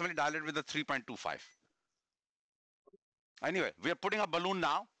 and proximally dilated with the 3.25. Anyway, we are putting a balloon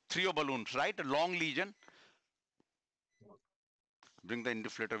now, 3O balloons, right? A long legion. Bring the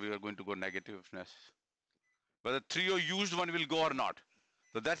inflator, we are going to go negativeness. Whether 3O used one will go or not.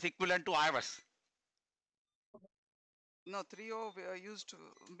 So that's equivalent to IVUS. No, 3O used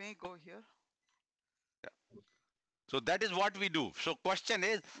may go here. So that is what we do. So question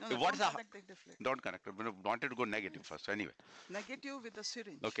is, no, what is don't the connect the deflector. Don't connect it. We wanted to go negative first. Anyway. Negative with the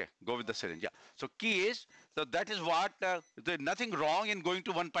syringe. Okay, go with the syringe. Yeah. So key is, so that is what, there's nothing wrong in going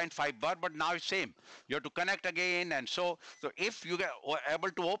to 1.5 bar, but now it's same. You have to connect again, and so if you get able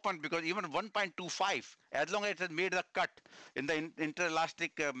to open, because even 1.25, as long as it has made a cut in the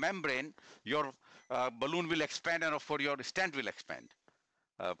interelastic membrane, your balloon will expand, and for your stent will expand.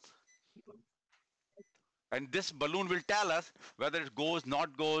 And this balloon will tell us whether it goes,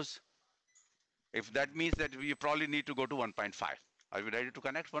 not goes. If that means that we probably need to go to 1.5. Are we ready to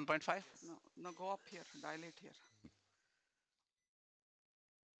connect 1.5? No, go up here, dilate here.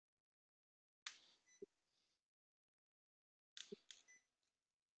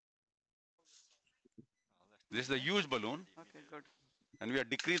 This is the used balloon. Okay, good. And we have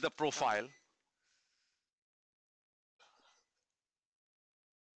decreased the profile.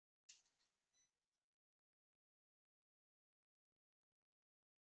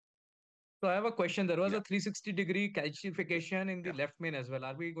 So I have a question. There was a 360-degree calcification in the left main as well.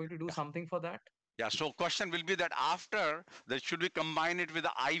 Are we going to do something for that? Yeah, so question will be that after that, should we combine it with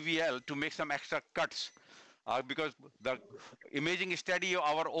the IVL to make some extra cuts? Because the imaging study of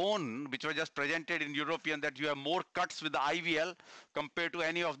our own, which was just presented in European, that you have more cuts with the IVL compared to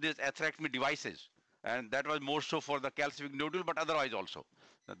any of these atherectomy devices. And that was more so for the calcific nodule, but otherwise also.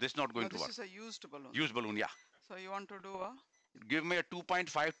 Now, this is not going to work. This is a used balloon. Used balloon, yeah. So you want to do a? Give me a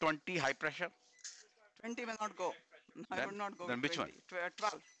 2.5, 20 high pressure. 20 may not go. I would not go then with which 20. one?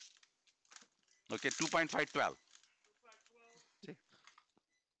 12. Okay, 2.5, 12. See?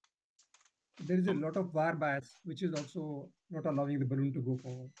 There is a lot of VAR bias, which is also not allowing the balloon to go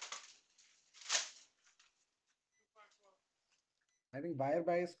forward. I think wire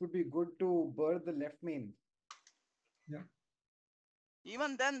bias could be good to burr the left main. Yeah.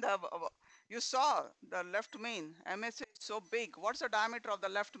 Even then, you saw the left main, MSA is so big. What's the diameter of the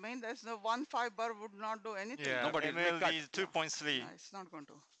left main? There's no 1.5 bar would not do anything. Yeah, MLV is 2.3. Yeah, it's not going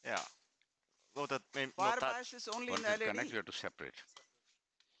to. Yeah. Well, that may Wire not touch. bias is only in Once the it LED. connects, we have to separate.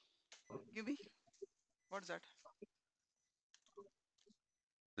 Give me. What's that?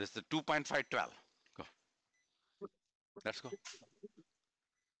 This is the 2.5, 12. Go. Let's go.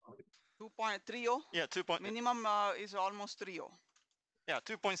 2.30. Yeah, 2. Minimum is almost 30. Yeah,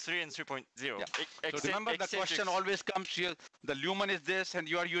 2.3 and 3.0. Yeah. So remember, the question always comes here, the lumen is this, and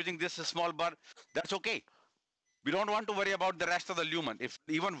you are using this small bar. That's okay. We don't want to worry about the rest of the lumen. If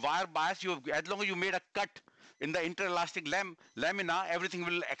even wire bias, as long as you made a cut in the interelastic lamina, everything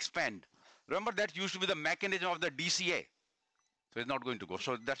will expand. Remember, that used to be the mechanism of the DCA. So it's not going to go.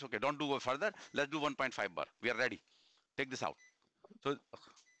 So that's okay. Don't do further. Let's do 1.5 bar. We are ready. Take this out. So,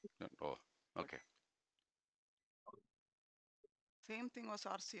 oh, okay. Same thing was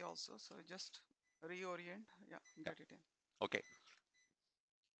RC also. So just reorient. Yeah, get it in. Okay.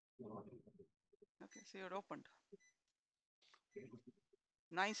 Okay, so you're opened.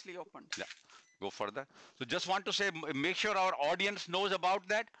 Nicely opened. Yeah, go further. So just want to say, make sure our audience knows about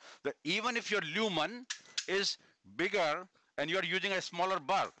that. That even if your lumen is bigger and you are using a smaller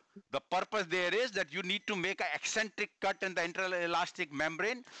bar, the purpose there is that you need to make an eccentric cut in the interelastic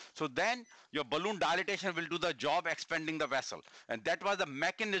membrane. So then your balloon dilatation will do the job expanding the vessel. And that was the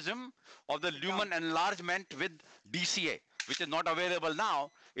mechanism of the lumen enlargement with DCA, which is not available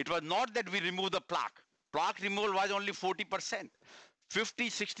now. It was not that we remove the plaque. Plaque removal was only 40%.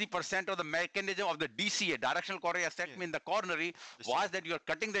 50-60% of the mechanism of the DCA, directional coronary atherectomy in the coronary, was that you are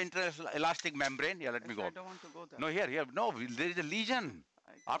cutting the interelastic membrane. Yeah, let me go. I don't want to go there. No, here. No, there is a lesion.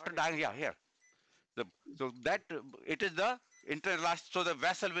 After dying, yeah, here. So that it is the interelastic, so the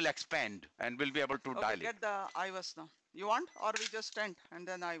vessel will expand and will be able to dilate. Get the IVUS now. You want, or we just stent and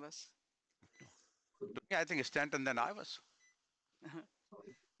then IVUS? I think stent and then IVUS.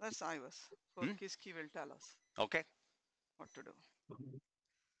 That's IVUS. So Kiski will tell us. Okay. What to do.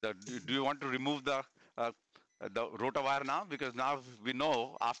 Do you want to remove the rota wire now? Because now we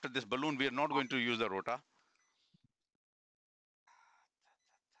know after this balloon, we are not going to use the rota.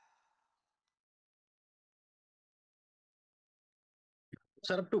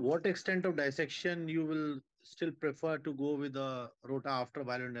 Sir, up to what extent of dissection you will still prefer to go with the rota after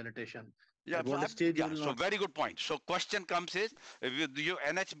violent dilatation? Yeah, At what stage you will so not? very good point. So question comes is, if you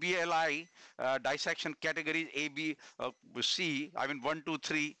NHBLI dissection categories A, B, C, I mean 1, 2,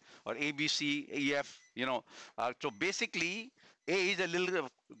 3, or A, B, C, E, F, so basically A is a little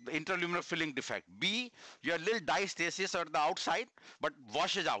interluminal filling defect. B, you have little diastasis at the outside, but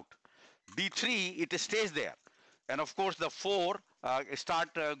washes out. D3, it stays there. And of course, the 4 start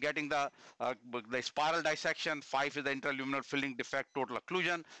getting the spiral dissection, 5 is the interluminal filling defect, total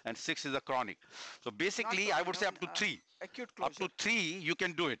occlusion, and 6 is the chronic. So basically, I would say up to 3. Acute closure. Up to 3, you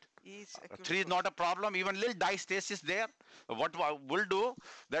can do it. Is 3 is not a problem. Even little diastasis there. What we'll do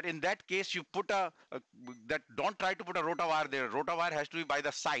that in that case, you put don't try to put a rotawire there. Rotawire has to be by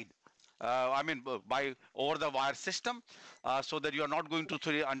the side. I mean, by over the wire system, so that you are not going to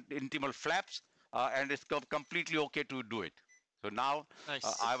through intimal flaps, and it's completely okay to do it. So now, Nice.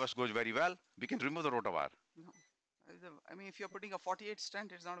 IVUS goes very well. We can remove the rotawire. No. I mean, if you're putting a 48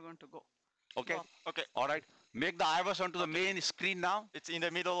 stent, it's not going to go. Okay. Okay. All right. Make the IVUS onto the main screen now. It's in the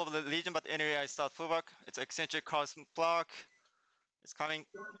middle of the lesion, but anyway, I start fullback. It's eccentric calcium plaque. It's coming.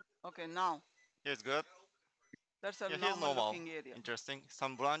 Okay, now Here's good. that's a Yeah, here's normal normal. looking area. Interesting.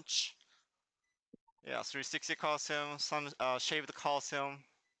 Some branch. Yeah, 360 calcium, some shaved calcium.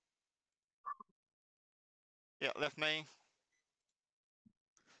 Yeah, left main.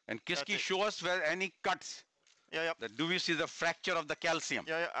 And That's Kiski, it. show us where any cuts. Yeah, yeah, Do we see the fracture of the calcium?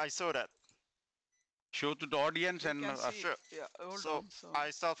 yeah, I saw that. Show to the audience You and can see, sure. yeah, hold So on. So I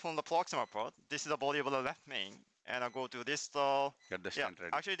start from the proximal part. This is the body of the left main, and I go to distal. get the Yeah, stent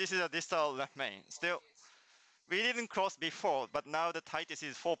ready. actually, this is a distal left main. Still, we didn't cross before, but now the tightest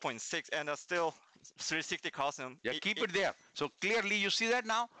is 4.6, and still 360 calcium. Yeah, keep it there. So clearly you see that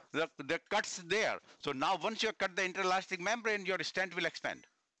now, the cuts there. So now once you cut the interelastic membrane, your stent will expand.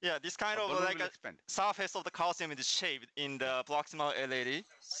 Yeah, this kind The of balloon like will a expand. surface of the calcium is shaved in the proximal LAD.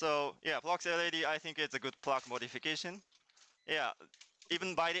 So yeah, proximal LAD, I think it's a good plaque modification. Yeah,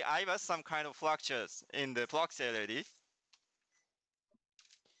 even by the IVUS, some kind of fractures in the proximal LAD.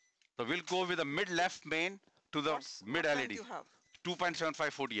 So we'll go with the mid left main to the mid what LED. kind you have?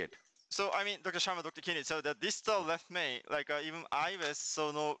 2.7548. So I mean, Dr. Sharma, Dr. Kinney, so the distal left main, like even IVUS,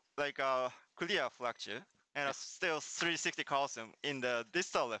 so no like a clear fracture, and still 360 calcium in the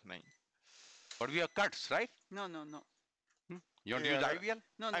distal left main. But we have cuts, right? No. You want to Yeah, use that- IVL?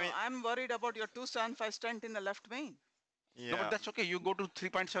 No, I mean- I'm worried about your 275 stent in the left main. Yeah. No, but that's okay. You go to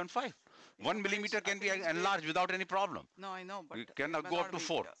 3.75. Yeah, 1 but millimeter I can be think it's enlarged without any problem. No, I know, but You it cannot may go up not to be,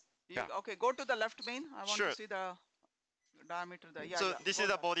 4. Yeah. Okay, go to the left main. I want Sure. to see the diameter there. Yeah, So yeah, this go is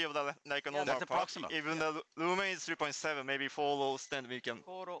the there. body of the like a Yeah, normal that's the part. proximal. Even the lumen is 3.7, maybe 4 low stand we can.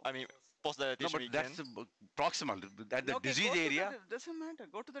 4-0. I mean, post No, dilatation but we that's can. proximal. At the Okay, disease go to the area. doesn't matter.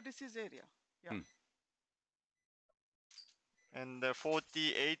 Go to the disease area. Yeah. And the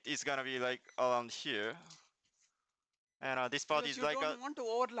 48 is gonna be like around here. And this part Because is you like don't want to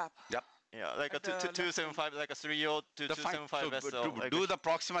overlap. yeah, like a at the left 275, like a 3.0 to That's fine. 275 So vessel. do, like do the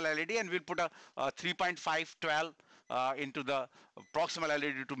proximal LED and we'll put a 3.512 into the proximal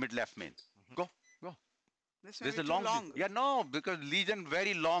LED to mid left main. Go. This may This be is too long. long. Yeah, no, because lesion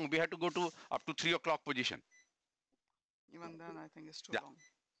very long. We had to go to up to 3 o'clock position. Even then, I think it's too Yeah. long.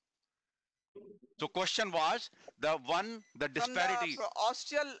 So question was the disparity. From the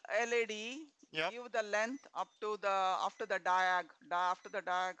ostial LAD, Yep. give the length up to the after the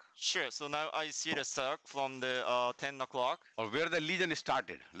diag. Sure. So now I see the circ from the 10 o'clock. Or where the lesion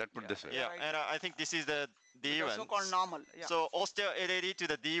started. Let's put Yeah, this way. Yeah, right. and I think this is the The D1. so-called normal. Yeah. So osteo LAD to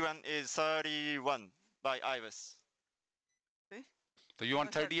the D1 is 31 by IVUS. So you want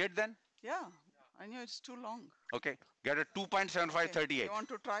What's that? 38 then? Yeah. I knew it's too long. Okay. Get a 2.75, Okay, 38. You want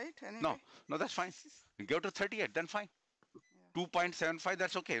to try it anyway? No, that's fine. Go to 38, then fine. 2.75,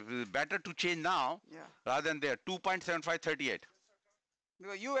 that's okay. Better to change now Yeah. rather than there. 2.75, 38.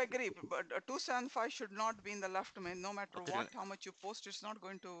 Because you agree, but 275 should not be in the left main, no matter Okay. what, how much you post, it's not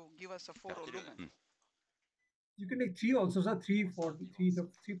going to give us a 4 Okay. lumen. You can take 3 also, sir.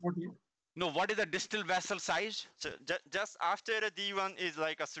 348. No, what is the distal vessel size? So just after the D1 is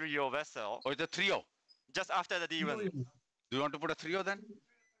like a 3.0 vessel. Or is it 3.0? Just after the D1. Do you want to put a 3.0 then?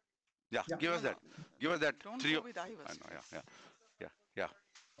 Yeah, Yeah. give us No, that. Give us that Don't 3.0. go with I IVUS. know, yeah.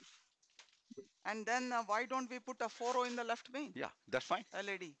 And then why don't we put a 4 in the left main? Yeah, that's fine.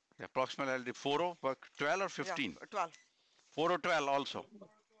 LED. Yeah, approximately 4.0, but 12 or 15? Yeah, 12. 4 or 12 also.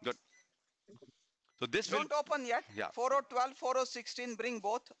 Good. So this will, Don't open yet. Yeah. 4 12, 4 16, bring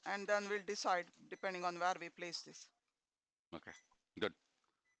both, and then we'll decide depending on where we place this. okay, good.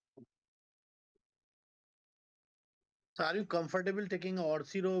 So are you comfortable taking a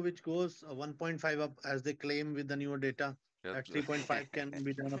Orsiro which goes 1.5 up as they claim with the newer data? At 3.5 can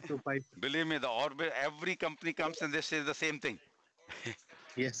be done up to 5. Believe me, the orbit, every company comes and they say the same thing.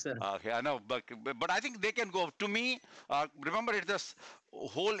 Yes, sir. Okay, I know, but I think they can go. To me, remember, it's this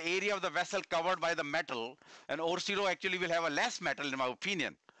whole area of the vessel covered by the metal, and Orsiro actually will have a less metal, in my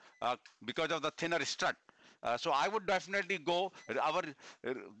opinion, because of the thinner strut. So I would definitely go, our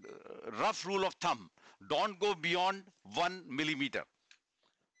rough rule of thumb, don't go beyond 1 millimeter.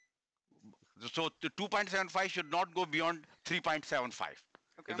 So the 2.75 should not go beyond 3.75.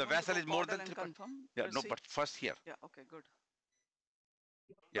 Okay, If the vessel is more than 3. Confirm. Yeah, Let's no, see. but first here. Yeah, okay, good.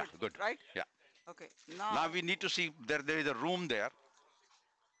 Yeah, good. Right? Yeah. Okay, Now we need to see there is a room there.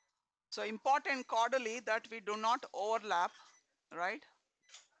 So important caudally that we do not overlap, right?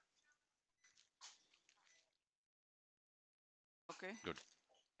 Okay. Good.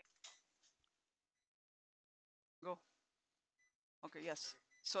 Go. Okay, yes.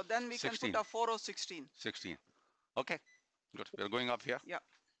 So then we 16. can put a 4016. 16. Okay, good. We're going up here. Yeah.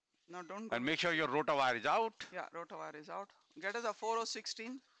 Now don't go. And make sure your rotor wire is out. Yeah, rotor wire is out. Get us a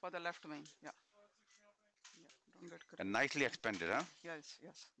 4016 for the left main. Yeah. Don't get correct. And nicely expanded, huh? Yes,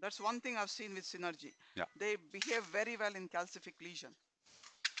 yes. That's one thing I've seen with Synergy. Yeah. They behave very well in calcific lesion.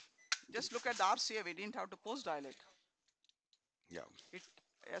 Just look at the RCA. We didn't have to post dilate. Yeah. It,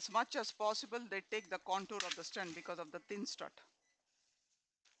 as much as possible, they take the contour of the stent because of the thin strut.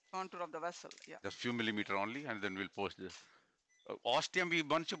 Contour of the vessel, yeah. Just few millimeter only, and then we'll post this. Ostium,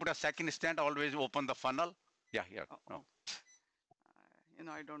 once you put a second stent, always open the funnel. Yeah, here. No. You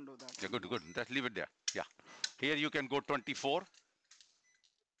know, I don't do that. Yeah, good, good. Just leave it there. Yeah. Here you can go 24.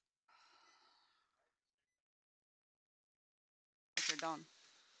 Okay, down.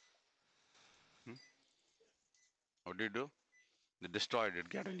 What did you do? They destroyed it.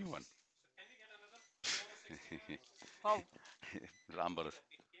 Get a new one. How? Rambar.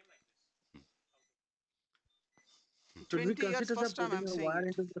 Should we consider putting a wire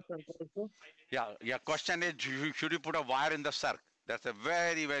into the circle also? Yeah. Question is, should you put a wire in the circ? That's a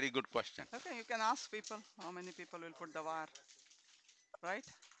very, very good question. Okay, you can ask people how many people will put the wire, right?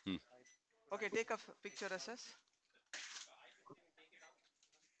 Okay, take a picture, SS.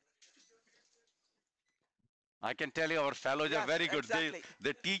 I can tell you our fellows are very good. Exactly.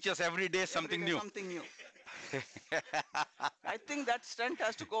 They teach us every day something new. Something new. I think that stent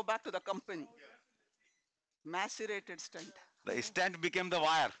has to go back to the company. Macerated stent. The stent became the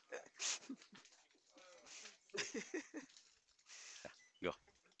wire. Go.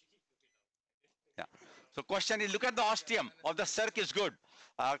 Yeah. So question is, look at the ostium of the circ is good.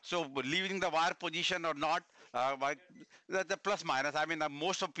 So leaving the wire position or not, the plus minus. I mean,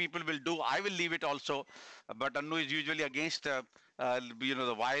 most of people will do. I will leave it also, but Anu is usually against, the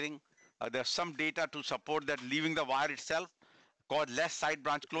wiring. There's some data to support that leaving the wire itself cause less side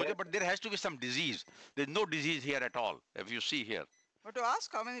branch closure, but there has to be some disease. There's no disease here at all, if you see here. But to ask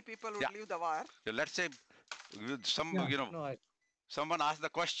how many people would leave the wire? So let's say someone asked the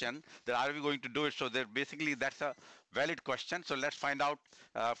question that are we going to do it? So that basically that's a valid question. So let's find out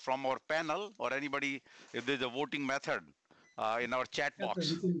from our panel or anybody if there's a voting method in our chat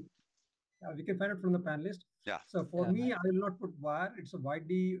box. We can find it from the panelist. Yeah. So for me, I will not put wire. It's a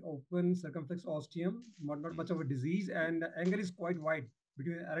widely open circumflex ostium, not much of a disease, and the angle is quite wide.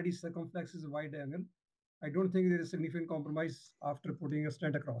 Between RID circumflex is a wide angle. I don't think there is significant compromise after putting a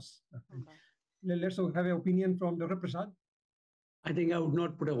stent across. Okay. Let's have an opinion from Dr. Prasad. I think I would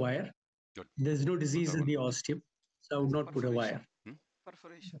not put a wire. Good. There's no disease in the ostium, so I would not put a wire.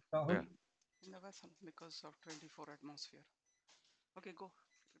 Perforation Yeah. in the vessel because of 24 atmosphere. Okay, go.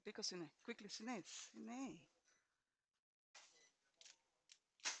 Take a cine. Quickly, cine. Cine.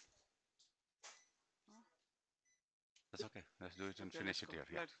 That's okay. Let's do it and finish it here.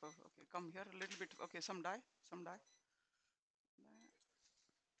 Yeah. Okay, come here a little bit. Okay, some dye.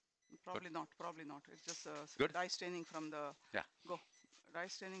 Probably not. It's just dye staining from the. Yeah. Go. Dye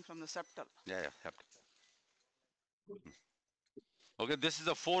staining from the septal. Yeah, septal. Okay, this is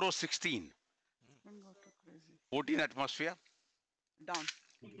a 4016. 14 atmosphere. Down.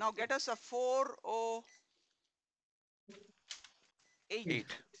 Now get us a 408.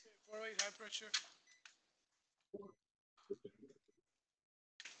 408 high pressure.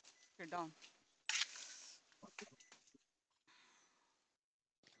 Okay, down.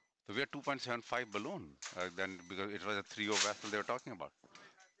 So we are 2.75 balloon. Then because it was a 3O vessel they were talking about.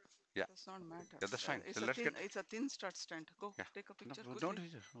 Yeah. Does not matter. Yeah, that's fine. It's, So it's a thin strut stent. Go. Yeah. Take a picture. No, don't.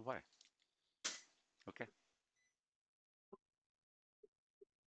 Why? Okay.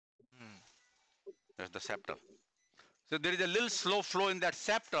 That's the septal. So there is a little slow flow in that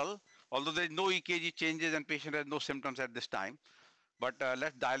septal, although there is no EKG changes and patient has no symptoms at this time. But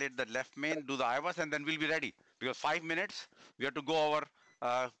let's dilate the left main, do the IVUS, and then we'll be ready. Because 5 minutes, we have to go over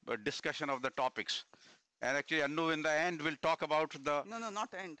discussion of the topics. And actually, Anu, in the end, we'll talk about the... No,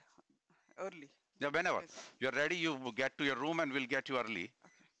 not end. Early. Yeah, whenever. Yes. You're ready, you get to your room and we'll get you early.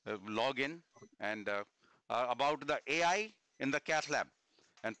 Log in and about the AI in the cath lab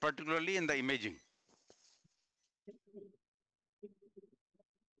and particularly in the imaging.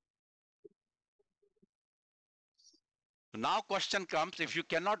 Now question comes, if you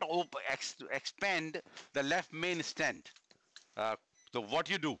cannot expand the left main stent, so what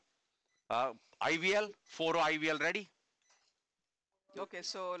you do? IVL, 4 IVL ready? Okay,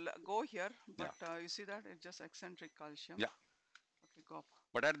 so go here, but you see that it's just eccentric calcium. Yeah. Okay, go up.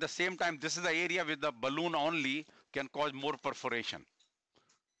 But at the same time, this is the area with the balloon only can cause more perforation.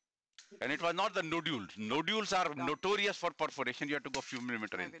 And it was not the nodules. Nodules are notorious for perforation. You have to go a few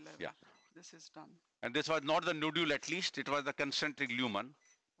millimeters in. Yeah. This is done. And this was not the nodule at least. It was the concentric lumen.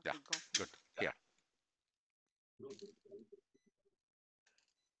 Okay, Yeah. Good. Here.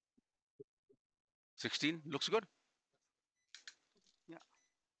 16 looks good. Yeah.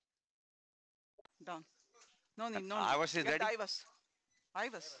 Done. No need. No. IVUS is ready. IVUS.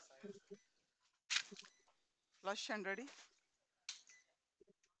 IVUS. Flush and ready.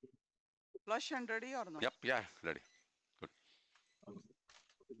 Flush and ready or no? Yep. Yeah. Ready. Good.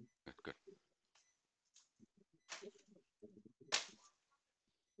 Good.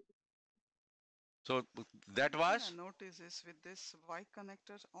 So that was. Notice is with this Y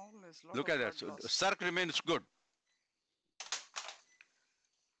connectors always. Look at that. So circ remains good.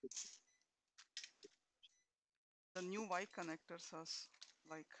 The new Y connectors are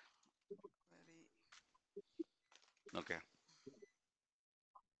like very. Okay.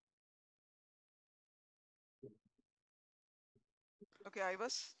 Okay,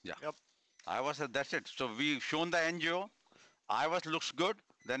 IVUS. Yeah. Yep. IVUS, that's it. So we've shown the angio. IVUS looks good.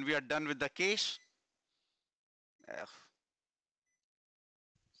 Then we are done with the case. Okay,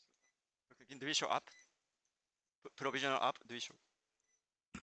 do we show up? Provisional up? Do we show?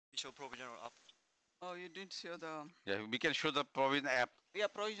 We show provisional up. Oh, you didn't show the. Yeah, we can show the provisional app. Yeah,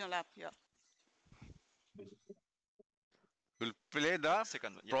 provisional app. Yeah. We'll play the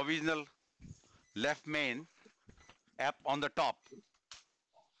second one, provisional left main app on the top.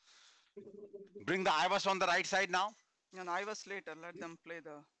 Bring the IVUS on the right side now. And IVUS later. Let them play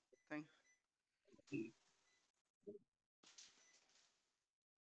the thing.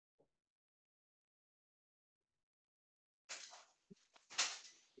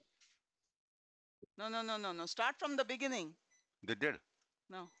 No. Start from the beginning. They did.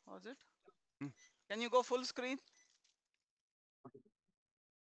 No, was it? Hmm. Can you go full screen?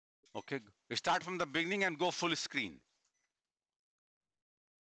 Okay. Start from the beginning and go full screen.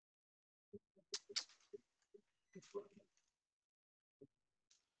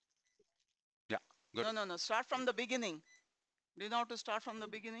 Yeah. Good. No. Start from the beginning. Do you know how to start from the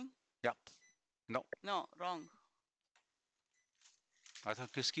beginning? Yeah. No. No, wrong. I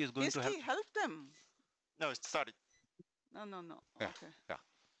thought Kiski is going to help. Help them. No, it started. No. Yeah. Okay. Yeah.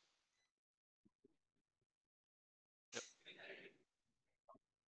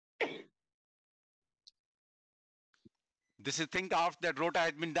 This is think of that rota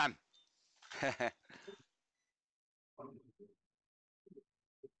has been done.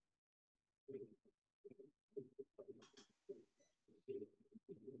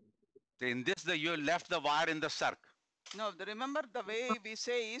 In this, you left the wire in the circ. No, remember the way we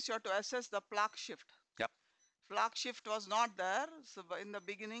say is you have to assess the plaque shift. Yep. Plaque shift was not there in the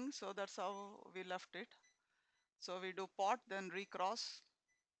beginning, so that's how we left it. So we do pot, then recross.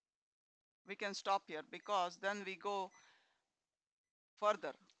 We can stop here because then we go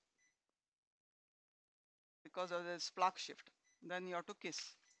further because of this plaque shift. Then you have to kiss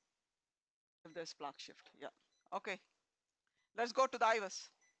if there's plaque shift. Yeah. Okay. Let's go to the IVUS.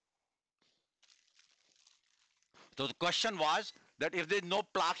 So the question was that if there's no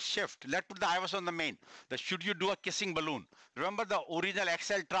plaque shift, let's put the IVUS on the main. That should you do a kissing balloon? Remember the original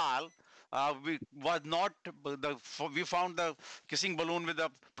Excel trial, we found the kissing balloon with the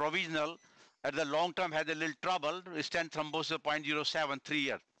provisional at the long term had a little trouble, stent thrombosis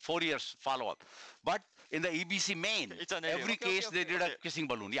 0.07, 4 years follow-up. But in the EBC main, it's an every case they did a kissing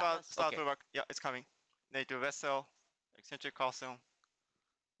balloon. Yeah. Start to work. Yeah, it's coming. Native vessel, eccentric calcium.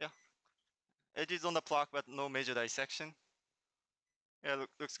 Yeah. It is on the plaque, but no major dissection. Yeah,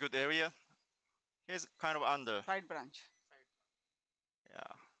 looks good area. Here's kind of under. Side branch.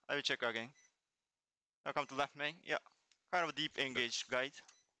 Yeah, I will check again. Now come to left main. Yeah, kind of deep engaged guide,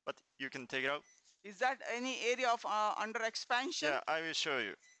 but you can take it out. Is that any area of under expansion? Yeah, I will show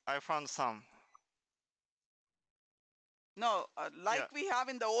you. I found some. No, we have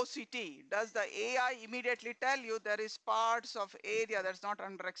in the OCT, does the AI immediately tell you there is parts of area that's not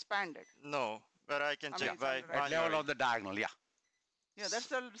under expanded? No, but I can check by at level of the diagonal, yeah. Yeah, that's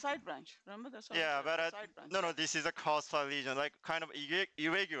the side branch. Remember, that's yeah, but side branch. no, this is a coastal region, like kind of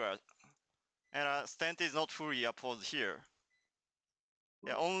irregular, and stent is not fully opposed here.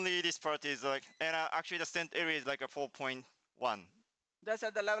 Yeah, only this part is like, and actually the stent area is like a 4.1. That's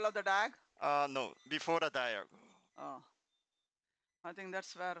at the level of the diag? No, before the diag. Oh. I think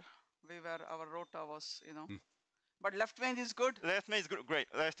that's where our rota was, But left main is good. Left main is good, great.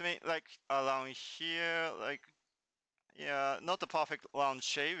 Left main, like around here, like, yeah, not the perfect round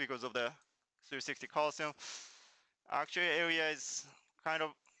shape because of the 360 calcium. Actually, area is kind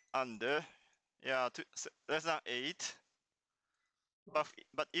of under, yeah, less than 8.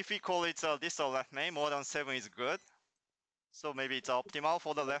 But if we call it distal left main, more than 7 is good. So maybe it's optimal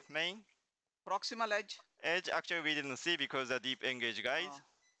for the left main. Proximal edge? Edge, actually, we didn't see because the deep engage guide. Oh.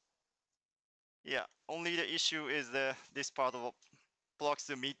 Yeah, only the issue is this part of blocks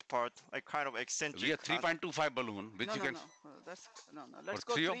the meat part, like kind of eccentric. We have 3.25 balloon, which you can. No. Let's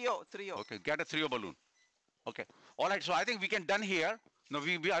go 3.0. Okay, get a 3.0 balloon. Okay, all right. So I think we can done here. No,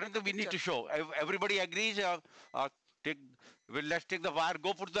 I don't think we need to show. Everybody agrees. Let's take the wire.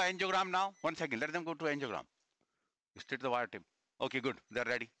 Go put the angiogram now. 1 second. Let them go to angiogram. Straight the wire tip. Okay, good. They're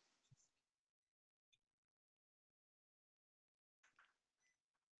ready.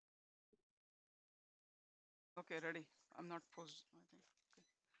 Okay, ready. I'm not posed, I think. Okay.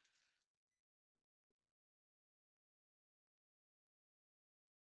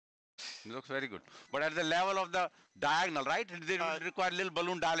 It looks very good. But at the level of the diagonal, right? They will require a little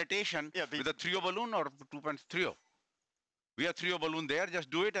balloon dilatation with a 3.0 balloon or 2.30. We have 3.0 balloon there. Just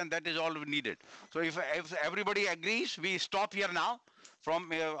do it, and that is all we needed. So if everybody agrees, we stop here now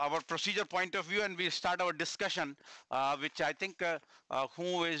from our procedure point of view, and we start our discussion, which I think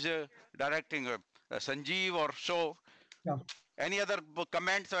who is directing? Sanjeev or so. Yeah. Any other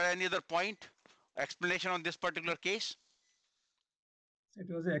comments or any other point, explanation on this particular case? It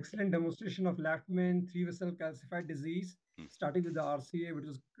was an excellent demonstration of left main 3-vessel calcified disease, starting with the RCA, which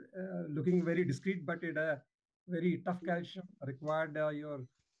was looking very discreet, but it very tough calcium required your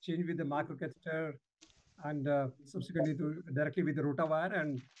change with the microcatheter and subsequently directly with the rotawire,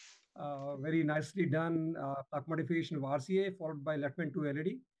 and very nicely done plaque modification of RCA followed by left main 2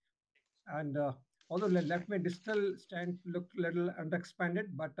 LED. And although left main distal stent looked a little underexpanded,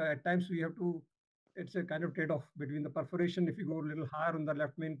 but at times we have to, it's a kind of trade-off between the perforation if you go a little higher on the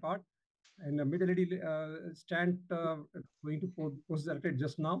left main part, and the mid LED stent going to post-directed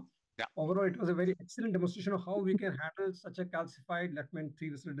just now. Yeah. Overall, it was a very excellent demonstration of how we can handle such a calcified left main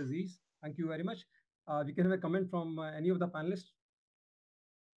 3-vessel disease. Thank you very much. We can have a comment from any of the panelists.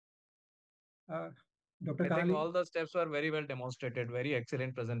 Dr. I think all the steps were very well demonstrated, very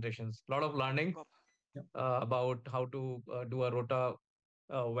excellent presentations. A lot of learning about how to do a rota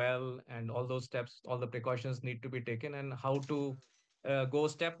well, and all those steps, all the precautions need to be taken, and how to go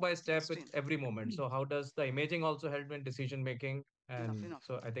step by step with every moment. So how does the imaging also help in decision making? And enough.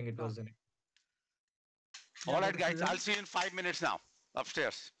 So I think it was all right, guys. I'll see you in 5 minutes now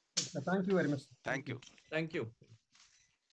upstairs. Thank you very much. Thank you. Thank you.